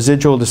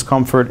 Residual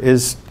discomfort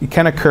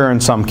can occur in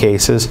some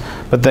cases,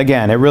 but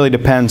again, it really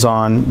depends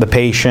on the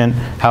patient,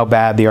 how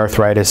bad the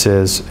arthritis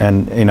is,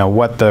 and, you know,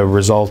 what the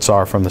results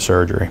are from the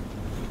surgery.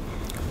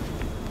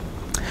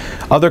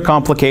 Other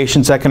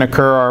complications that can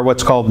occur are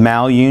what's called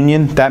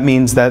malunion. That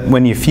means that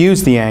when you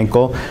fuse the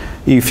ankle,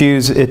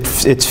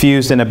 it's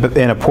fused in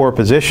a poor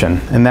position,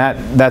 and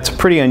that's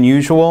pretty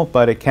unusual,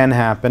 but it can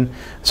happen.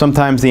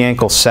 Sometimes the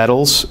ankle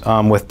settles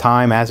with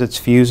time as it's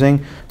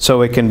fusing,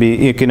 so it can be,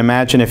 you can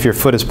imagine if your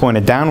foot is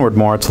pointed downward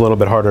more, it's a little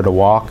bit harder to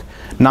walk.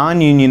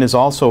 Non-union is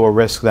also a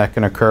risk that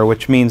can occur,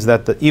 which means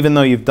that even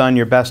though you've done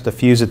your best to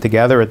fuse it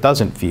together, it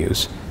doesn't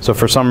fuse. So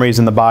for some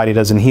reason the body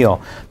doesn't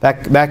heal.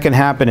 That can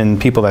happen in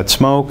people that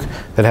smoke,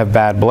 that have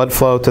bad blood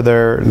flow to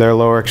their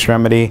lower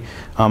extremity,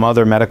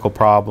 other medical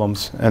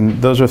problems,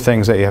 and those are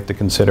things that you have to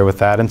consider with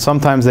that, and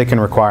sometimes they can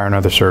require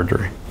another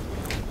surgery.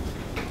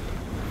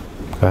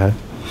 Go ahead.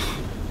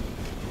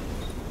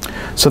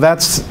 So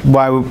that's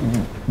why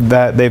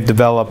they've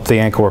developed the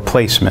ankle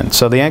replacement.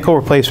 So the ankle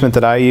replacement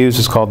that I use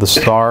is called the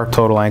STAR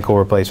total ankle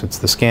replacement. It's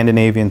the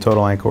Scandinavian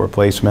total ankle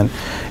replacement.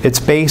 It's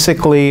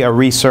basically a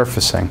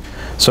resurfacing.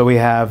 So we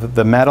have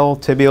the metal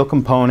tibial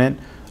component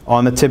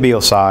on the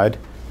tibial side,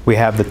 we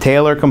have the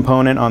talar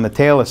component on the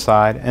talus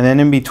side, and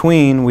then in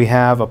between we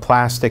have a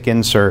plastic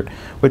insert,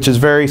 which is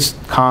very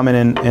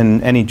common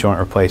in any joint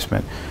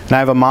replacement. And I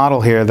have a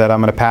model here that I'm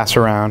going to pass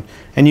around,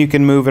 and you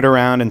can move it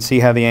around and see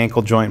how the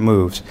ankle joint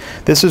moves.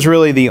 This is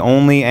really the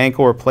only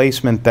ankle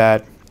replacement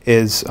that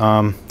is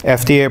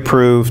FDA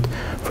approved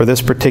for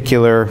this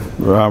particular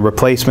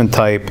replacement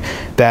type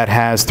that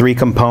has 3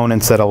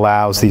 components that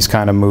allows these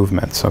kind of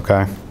movements.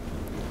 Okay.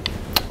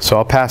 So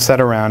I'll pass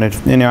that around,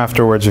 and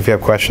afterwards if you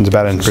have questions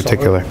about it in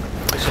particular.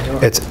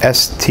 It's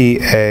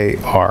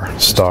S-T-A-R,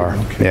 STAR.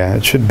 Okay. Yeah,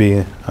 it should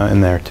be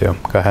in there too.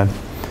 Go ahead.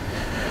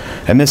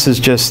 And this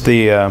is just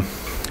the,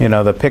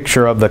 the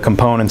picture of the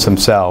components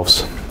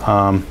themselves,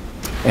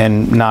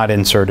 and not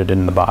inserted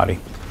in the body.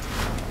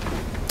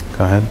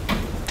 Go ahead.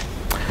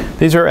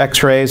 These are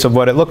x-rays of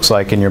what it looks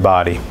like in your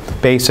body.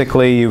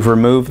 Basically, you've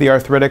removed the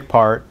arthritic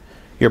part,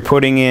 you're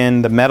putting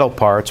in the metal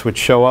parts, which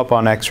show up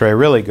on x-ray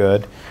really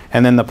good,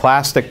 And then the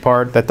plastic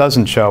part that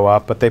doesn't show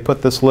up, but they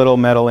put this little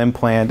metal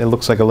implant, it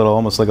looks like a little,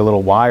 almost like a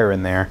little wire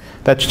in there.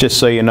 That's just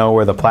so you know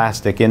where the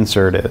plastic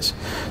insert is.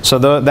 So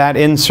that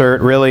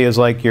insert really is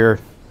like your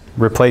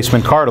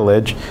replacement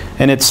cartilage,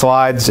 and it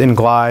slides and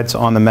glides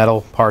on the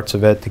metal parts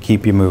of it to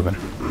keep you moving.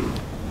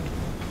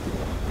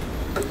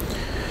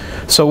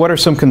 So what are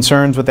some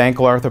concerns with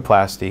ankle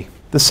arthroplasty?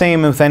 The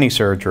same with any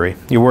surgery.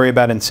 You worry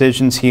about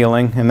incisions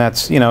healing, and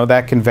that's, you know,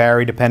 that can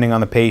vary depending on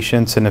the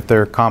patients and if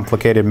there are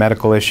complicated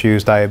medical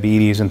issues,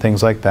 diabetes and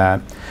things like that.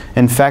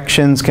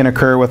 Infections can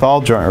occur with all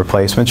joint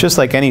replacements, just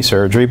like any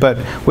surgery, but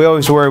we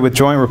always worry with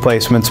joint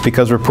replacements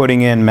because we're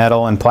putting in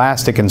metal and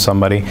plastic in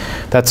somebody.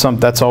 That's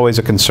always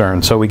a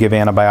concern. So we give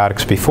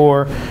antibiotics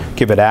before,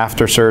 give it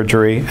after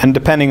surgery, and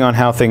depending on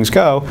how things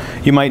go,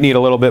 you might need a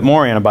little bit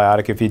more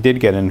antibiotic if you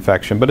did get an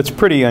infection, but it's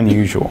pretty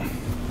unusual.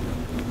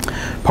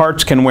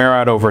 Parts can wear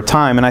out over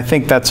time, and I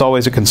think that's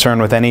always a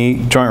concern with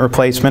any joint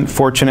replacement.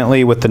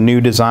 Fortunately, with the new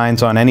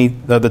designs on any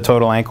of the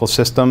total ankle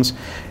systems,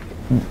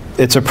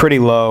 it's a pretty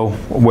low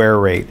wear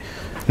rate.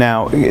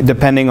 Now,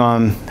 depending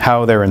on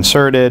how they're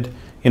inserted,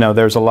 you know,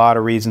 there's a lot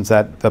of reasons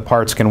that the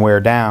parts can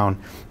wear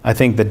down. I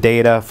think the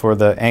data for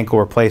the ankle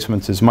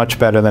replacements is much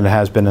better than it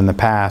has been in the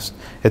past.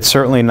 It's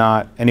certainly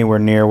not anywhere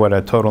near what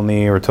a total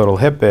knee or total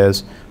hip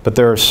is, but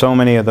there are so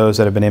many of those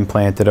that have been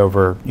implanted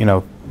over, you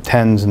know,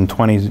 10s and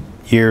 20s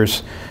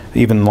years,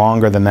 even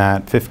longer than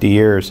that, 50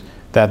 years,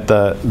 that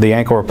the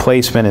ankle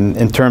replacement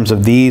in terms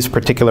of these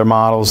particular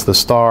models, the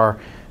Star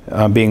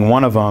being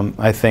one of them,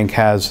 I think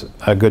has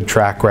a good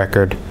track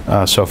record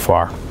so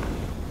far.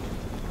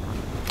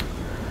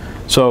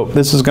 So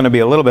this is going to be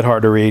a little bit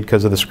hard to read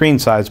because of the screen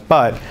size,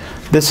 but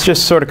this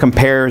just sort of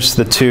compares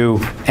the two,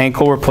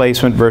 ankle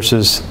replacement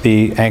versus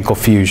the ankle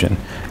fusion.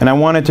 And I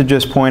wanted to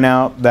just point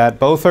out that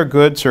both are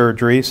good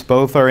surgeries,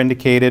 both are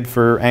indicated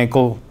for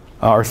ankle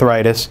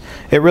arthritis.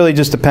 It really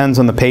just depends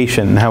on the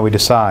patient and how we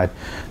decide.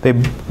 The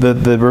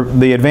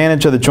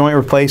advantage of the joint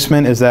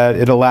replacement is that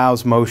it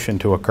allows motion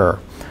to occur.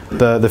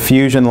 The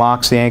fusion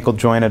locks the ankle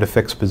joint at a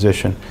fixed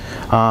position.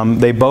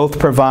 They both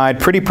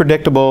provide pretty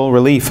predictable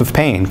relief of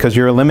pain because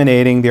you're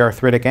eliminating the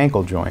arthritic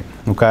ankle joint,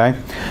 okay?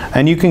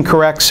 And you can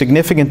correct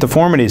significant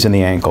deformities in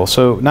the ankle.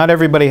 So not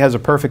everybody has a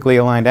perfectly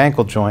aligned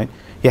ankle joint.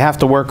 You have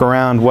to work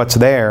around what's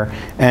there,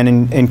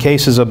 and in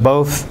cases of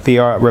both the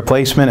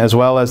replacement as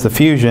well as the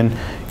fusion,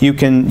 you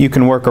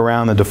can work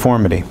around the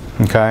deformity,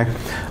 okay?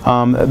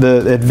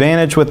 The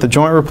advantage with the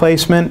joint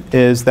replacement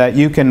is that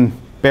you can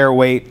bear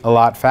weight a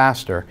lot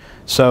faster.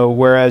 So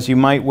whereas you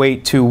might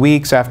wait 2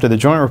 weeks after the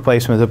joint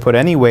replacement to put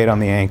any weight on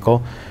the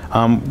ankle,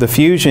 the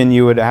fusion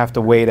you would have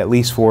to wait at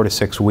least 4 to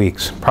 6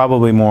 weeks,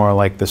 probably more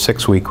like the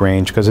 6-week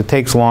range, because it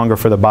takes longer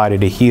for the body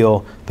to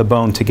heal the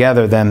bone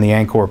together than the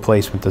ankle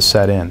replacement to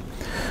set in.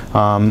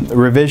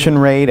 Revision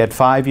rate at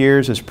 5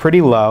 years is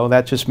pretty low.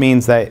 That just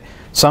means that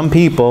some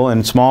people,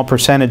 and small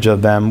percentage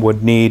of them,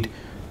 would need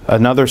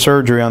another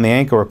surgery on the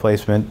ankle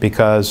replacement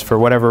because for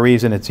whatever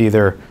reason it's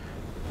either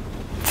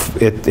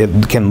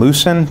it can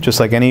loosen, just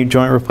like any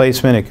joint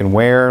replacement. It can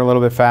wear a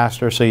little bit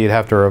faster, so you'd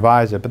have to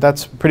revise it. But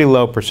that's a pretty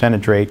low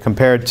percentage rate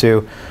compared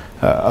to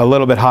a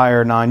little bit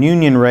higher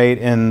non-union rate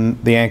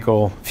in the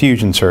ankle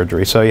fusion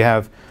surgery. So you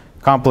have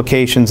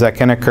complications that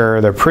can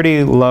occur. They're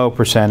pretty low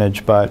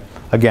percentage, but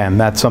again,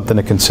 that's something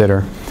to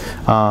consider.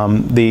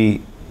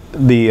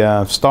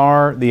 The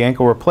Star, the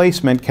ankle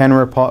replacement, can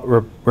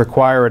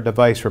require a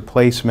device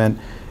replacement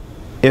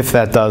if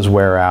that does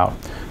wear out.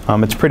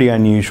 It's pretty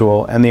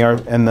unusual, and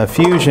the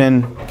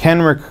fusion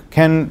can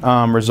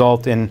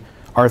result in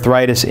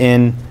arthritis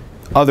in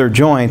other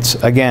joints.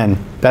 Again,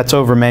 that's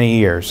over many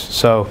years.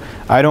 So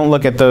I don't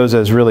look at those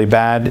as really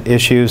bad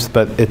issues,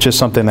 but it's just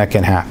something that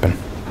can happen.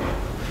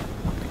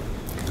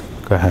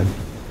 Go ahead.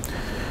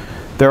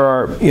 There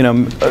are, you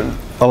know,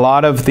 a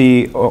lot of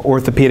the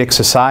orthopedic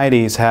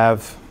societies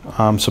have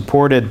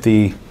supported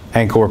the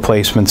ankle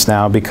replacements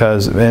now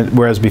because,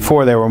 whereas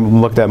before they were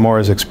looked at more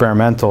as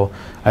experimental,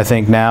 I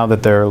think now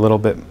that they're a little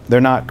bit, they're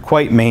not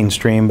quite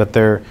mainstream, but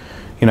they're,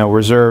 you know,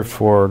 reserved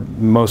for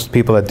most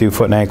people that do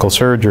foot and ankle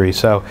surgery.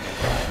 So,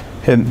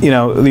 and, you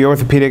know, the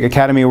Orthopedic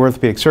Academy of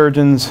Orthopedic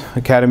Surgeons,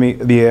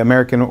 the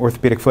American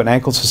Orthopedic Foot and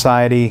Ankle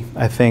Society,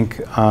 I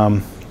think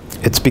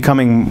it's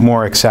becoming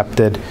more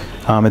accepted.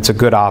 It's a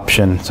good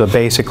option. So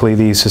basically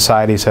these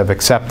societies have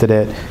accepted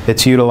it.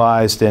 It's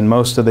utilized in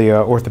most of the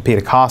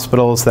orthopedic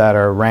hospitals that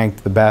are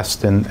ranked the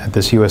best at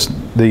this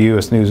the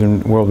U.S. News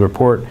and World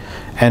Report.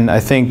 And I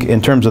think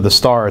in terms of the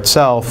Star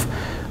itself,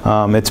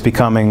 it's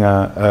becoming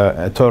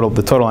the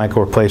total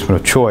ankle replacement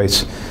of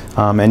choice.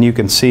 And you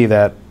can see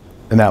that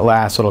in that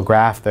last little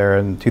graph there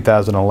in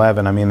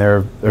 2011, I mean,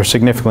 there are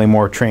significantly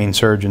more trained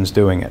surgeons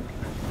doing it.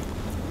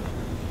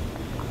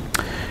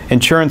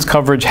 Insurance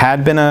coverage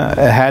had been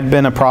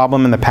a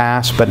problem in the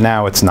past, but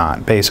now it's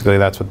not. Basically,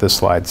 that's what this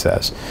slide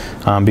says.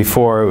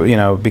 Before, you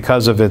know,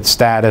 because of its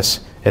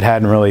status, it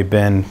hadn't really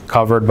been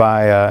covered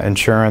by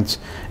insurance,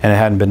 and it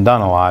hadn't been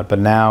done a lot. But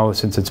now,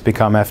 since it's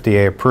become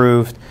FDA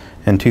approved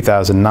in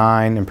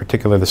 2009, in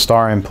particular the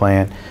Star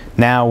implant,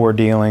 now we're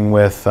dealing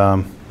with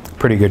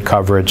pretty good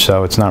coverage,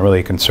 so it's not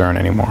really a concern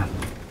anymore.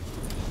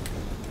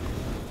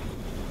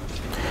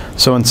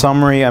 So in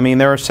summary, I mean,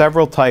 there are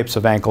several types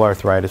of ankle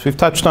arthritis. We've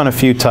touched on a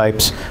few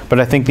types, but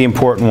I think the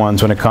important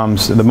ones when it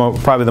comes to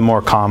probably the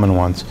more common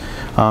ones.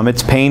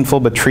 It's painful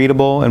but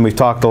treatable, and we've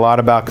talked a lot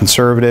about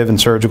conservative and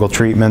surgical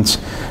treatments.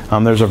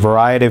 There's a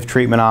variety of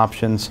treatment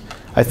options.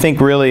 I think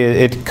really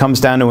it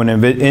comes down to an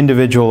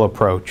individual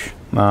approach.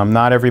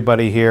 Not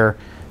everybody here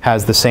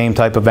has the same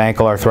type of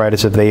ankle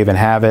arthritis if they even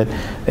have it.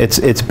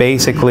 It's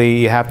basically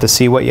you have to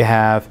see what you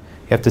have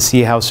to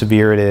see how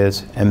severe it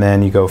is, and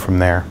then you go from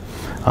there.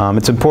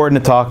 It's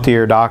important to talk to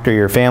your doctor,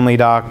 your family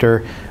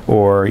doctor,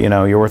 or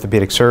your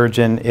orthopedic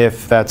surgeon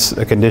if that's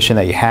a condition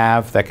that you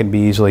have that can be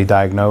easily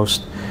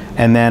diagnosed.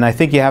 And then I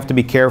think you have to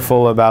be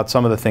careful about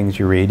some of the things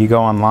you read. You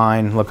go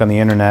online, look on the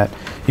internet.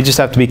 You just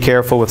have to be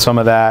careful with some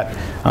of that.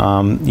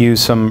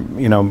 Use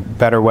some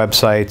better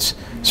websites.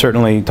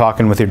 Certainly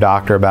talking with your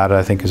doctor about it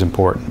I think is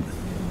important.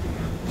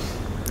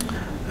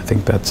 I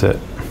think that's it.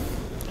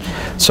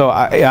 So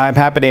I'm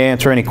happy to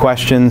answer any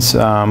questions.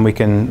 We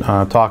can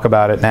talk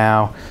about it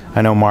now.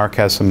 I know Mark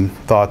has some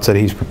thoughts that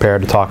he's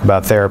prepared to talk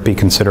about therapy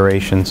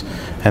considerations,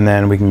 and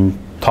then we can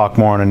talk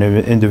more on an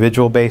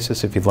individual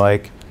basis if you'd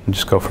like, and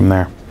just go from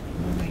there.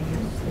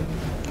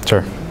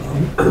 Sure.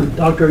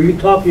 Doctor, are you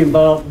talking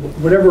about,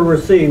 whatever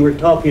we're seeing, we're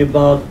talking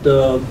about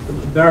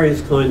various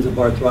kinds of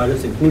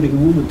arthritis, including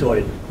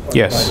rheumatoid arthritis?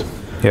 Yes.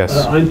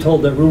 Yes. I'm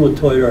told that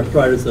rheumatoid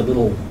arthritis is a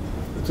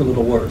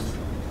little worse.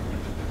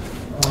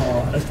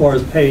 As far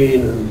as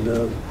pain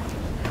and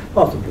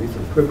possibly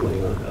some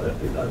crippling, I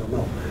don't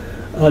know.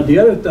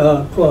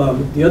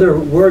 The other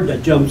word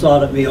that jumps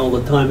out at me all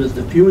the time is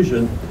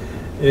diffusion,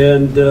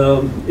 and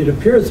it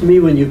appears to me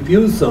when you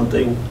fuse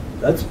something,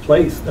 that's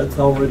placed, that's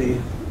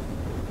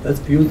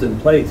fused in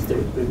place.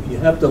 You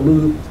have to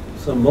lose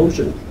some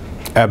motion.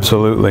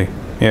 Absolutely.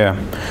 Yeah.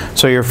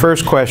 So your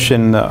first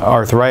question,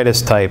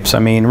 arthritis types. I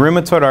mean,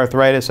 rheumatoid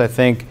arthritis, I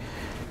think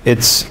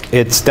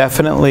it's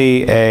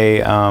definitely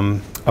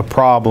a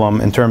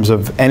problem in terms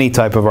of any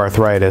type of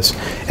arthritis.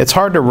 It's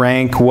hard to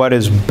rank what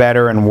is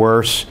better and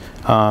worse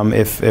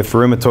if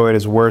rheumatoid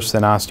is worse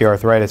than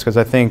osteoarthritis, because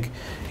I think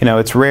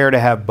it's rare to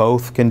have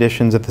both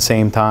conditions at the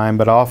same time,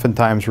 but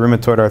oftentimes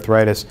rheumatoid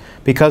arthritis,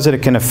 because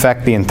it can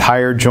affect the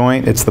entire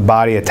joint, it's the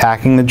body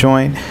attacking the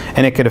joint,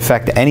 and it could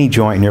affect any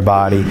joint in your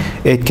body,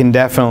 it can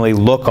definitely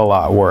look a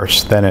lot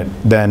worse than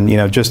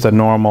just a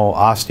normal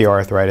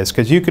osteoarthritis,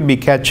 because you could be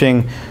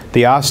catching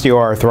the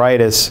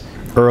osteoarthritis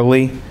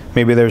early.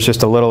 Maybe there's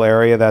just a little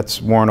area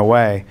that's worn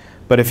away.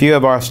 But if you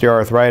have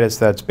osteoarthritis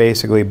that's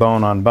basically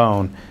bone on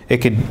bone, it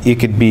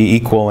could be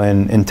equal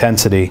in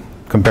intensity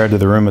compared to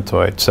the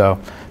rheumatoid. So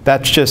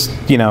that's just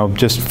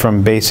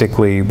from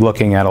basically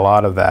looking at a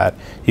lot of that,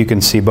 you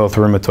can see both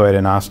rheumatoid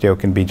and osteo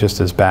can be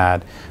just as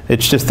bad.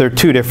 It's just they're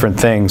two different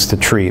things to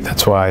treat.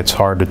 That's why it's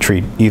hard to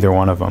treat either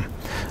one of them.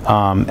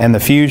 And the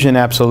fusion,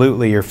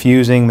 absolutely, you're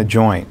fusing the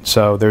joint.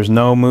 So there's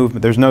no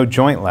movement, there's no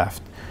joint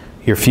left.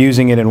 You're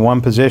fusing it in one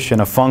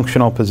position, a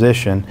functional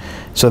position,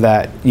 so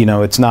that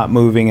it's not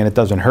moving and it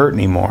doesn't hurt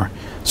anymore.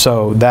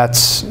 So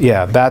that's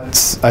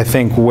I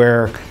think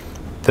where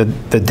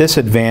the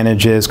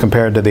disadvantage is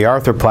compared to the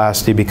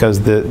arthroplasty,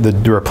 because the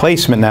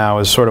replacement now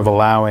is sort of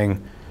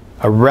allowing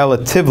a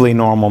relatively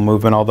normal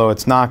movement, although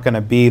it's not going to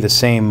be the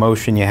same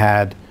motion you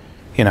had,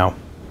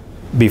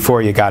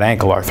 before you got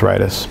ankle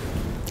arthritis.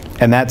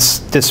 And that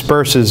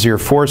disperses your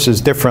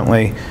forces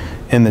differently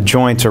in the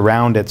joints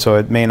around it, so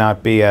it may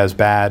not be as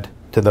bad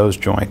to those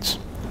joints.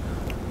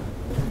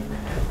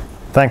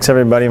 Thanks,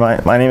 everybody.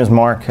 My name is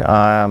Mark.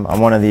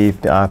 I'm one of the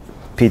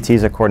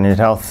PTs at Coordinated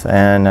Health,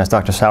 and as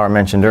Dr. Sauer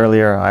mentioned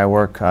earlier, I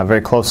work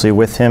very closely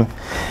with him.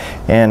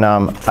 And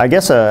I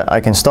guess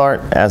I can start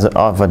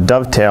off a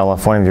dovetail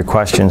of one of your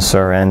questions,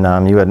 sir,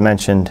 and you had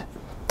mentioned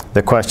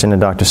the question to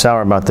Dr.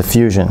 Sauer about the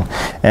fusion.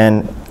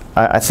 And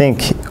I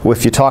think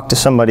if you talk to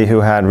somebody who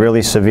had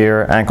really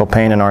severe ankle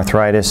pain and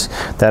arthritis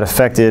that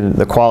affected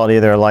the quality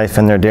of their life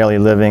and their daily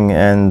living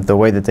and the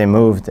way that they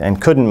moved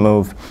and couldn't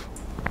move,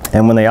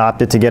 and when they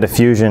opted to get a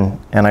fusion,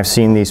 and I've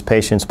seen these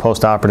patients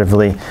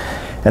post-operatively,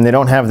 and they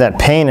don't have that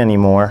pain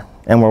anymore,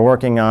 and we're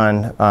working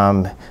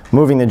on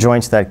moving the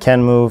joints that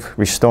can move,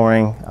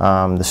 restoring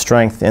the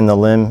strength in the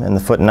limb and the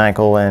foot and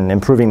ankle, and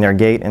improving their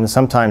gait, and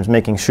sometimes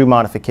making shoe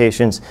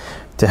modifications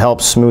to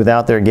help smooth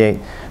out their gait.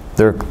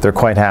 They're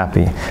quite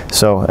happy.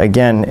 So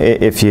again,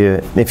 if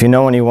you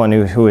know anyone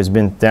who has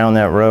been down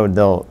that road,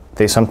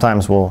 they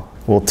sometimes will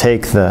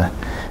take the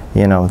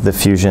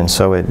fusion.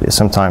 So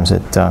sometimes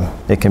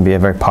it can be a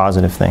very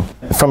positive thing.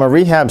 From a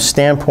rehab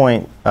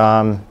standpoint,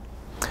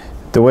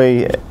 the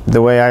way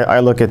I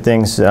look at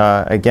things,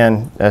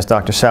 again, as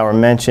Dr. Sauer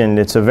mentioned,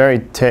 it's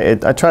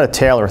I try to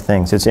tailor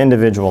things. It's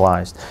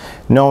individualized.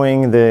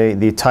 Knowing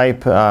the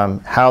type,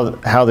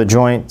 how the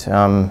joint,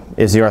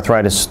 is the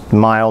arthritis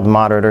mild,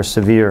 moderate, or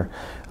severe?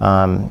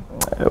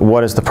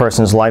 What is the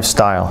person's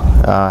lifestyle?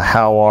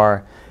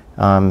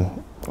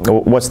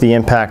 What's the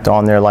impact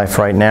on their life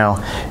right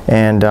now?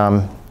 And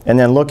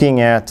then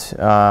looking at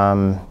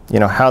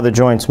how the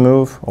joints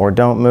move or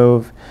don't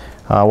move.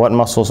 what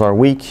muscles are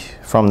weak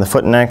from the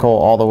foot and ankle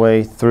all the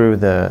way through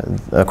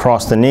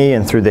across the knee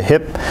and through the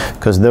hip,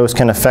 because those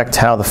can affect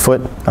how the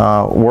foot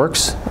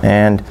works.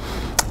 And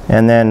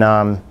then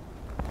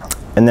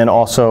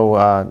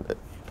also,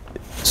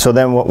 so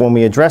then when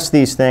we address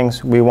these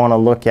things, we want to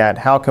look at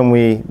how can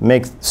we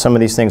make some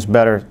of these things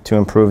better to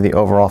improve the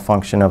overall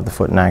function of the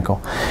foot and ankle.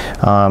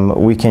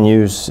 We can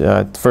use,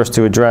 first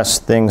to address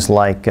things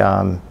like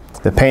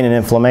the pain and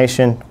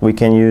inflammation, we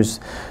can use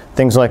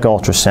things like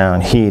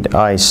ultrasound, heat,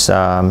 ice,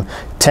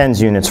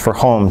 TENS units for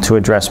home to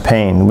address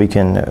pain. We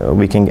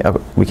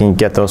can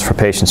get those for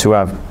patients who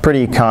have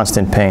pretty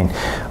constant pain.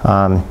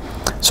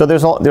 So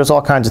there's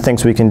all kinds of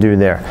things we can do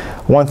there.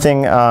 One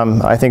thing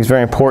I think is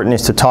very important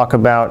is to talk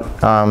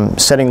about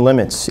setting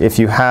limits. If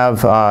you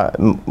have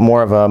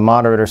more of a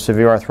moderate or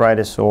severe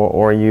arthritis,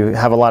 or you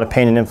have a lot of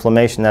pain and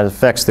inflammation that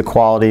affects the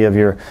quality of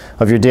your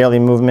daily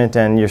movement,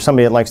 and you're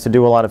somebody that likes to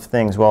do a lot of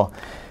things, well,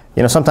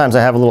 you know, sometimes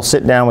I have a little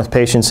sit down with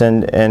patients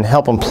and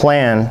help them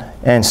plan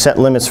and set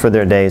limits for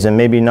their days, and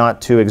maybe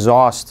not to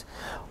exhaust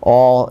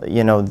all,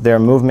 you know, their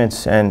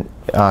movements, and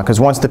because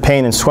once the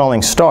pain and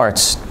swelling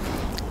starts,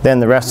 then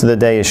the rest of the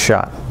day is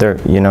shot.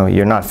 You know,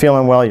 you're not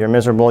feeling well, you're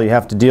miserable, you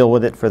have to deal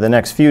with it for the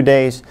next few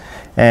days,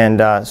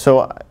 and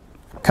so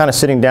kind of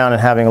sitting down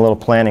and having a little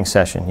planning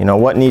session. You know,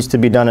 what needs to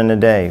be done in a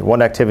day?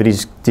 What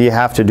activities do you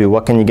have to do?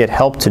 What can you get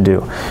help to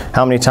do?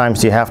 How many times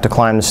do you have to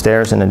climb the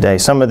stairs in a day?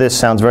 Some of this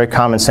sounds very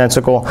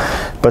commonsensical,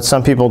 but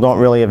some people don't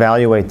really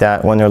evaluate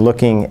that when they're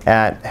looking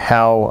at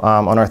how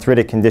an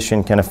arthritic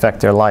condition can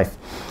affect their life.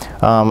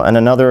 And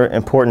another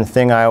important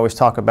thing I always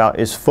talk about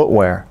is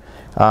footwear.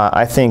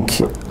 I think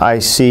I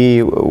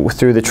see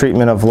through the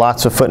treatment of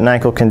lots of foot and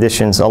ankle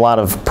conditions a lot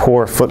of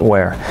poor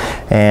footwear,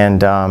 and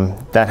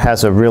that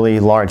has a really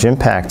large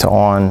impact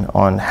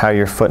on how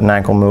your foot and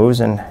ankle moves,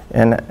 and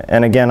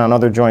again on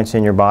other joints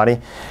in your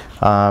body.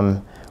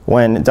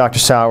 When Dr.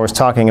 Sauer was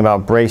talking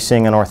about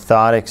bracing and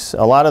orthotics,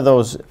 a lot of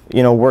those,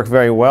 you know, work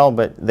very well,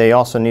 but they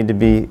also need to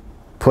be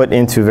put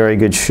into very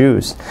good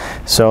shoes.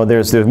 So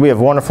we have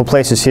wonderful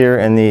places here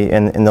in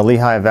the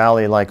Lehigh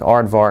Valley, like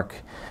Aardvark,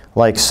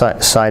 like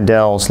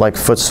Seidel's, like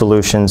Foot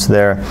Solutions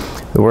there,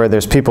 where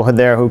there's people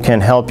there who can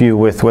help you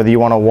with whether you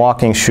want a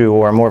walking shoe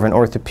or more of an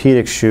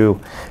orthopedic shoe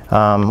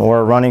or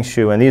a running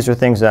shoe. And these are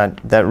things that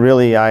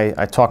really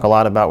I talk a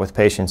lot about with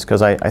patients,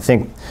 because I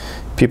think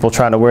people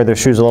try to wear their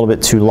shoes a little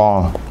bit too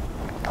long.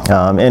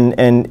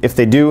 And if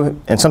they do,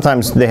 and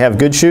sometimes they have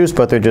good shoes,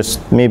 but they're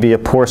just maybe a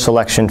poor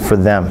selection for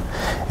them,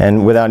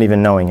 and without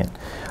even knowing it.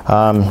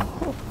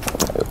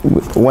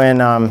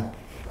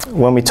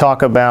 When we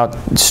talk about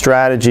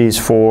strategies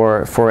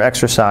for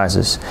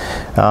exercises,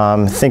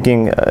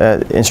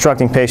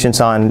 instructing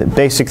patients on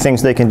basic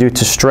things they can do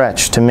to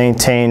stretch, to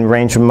maintain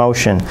range of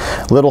motion,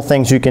 little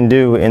things you can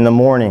do in the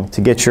morning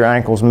to get your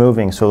ankles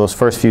moving so those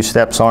first few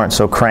steps aren't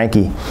so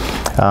cranky,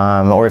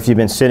 or if you've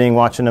been sitting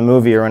watching a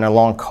movie or in a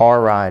long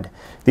car ride.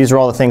 These are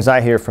all the things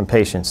I hear from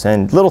patients,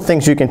 and little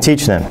things you can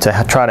teach them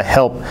to try to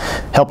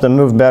help them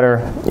move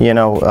better, you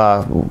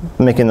know,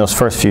 making those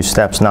first few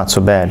steps not so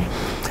bad.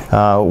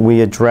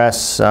 We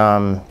address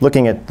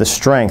looking at the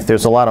strength.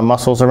 There's a lot of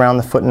muscles around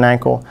the foot and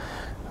ankle,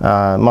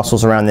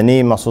 muscles around the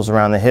knee, muscles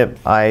around the hip.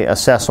 I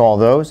assess all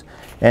those,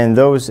 and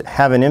those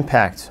have an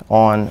impact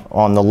on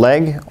the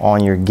leg,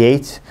 on your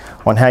gait,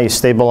 on how you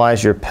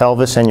stabilize your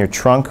pelvis and your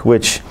trunk,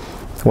 which,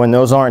 when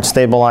those aren't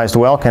stabilized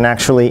well, can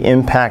actually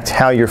impact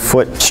how your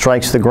foot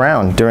strikes the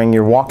ground during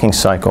your walking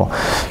cycle.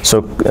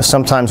 So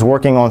sometimes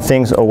working on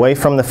things away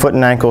from the foot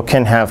and ankle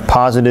can have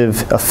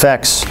positive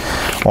effects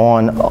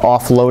on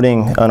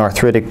offloading an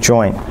arthritic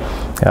joint.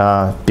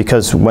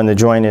 Because when the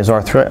joint is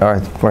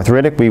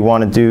arthritic, we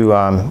want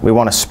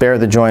to spare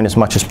the joint as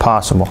much as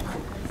possible.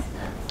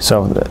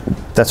 So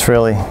that's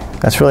really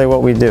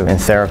what we do in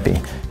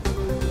therapy.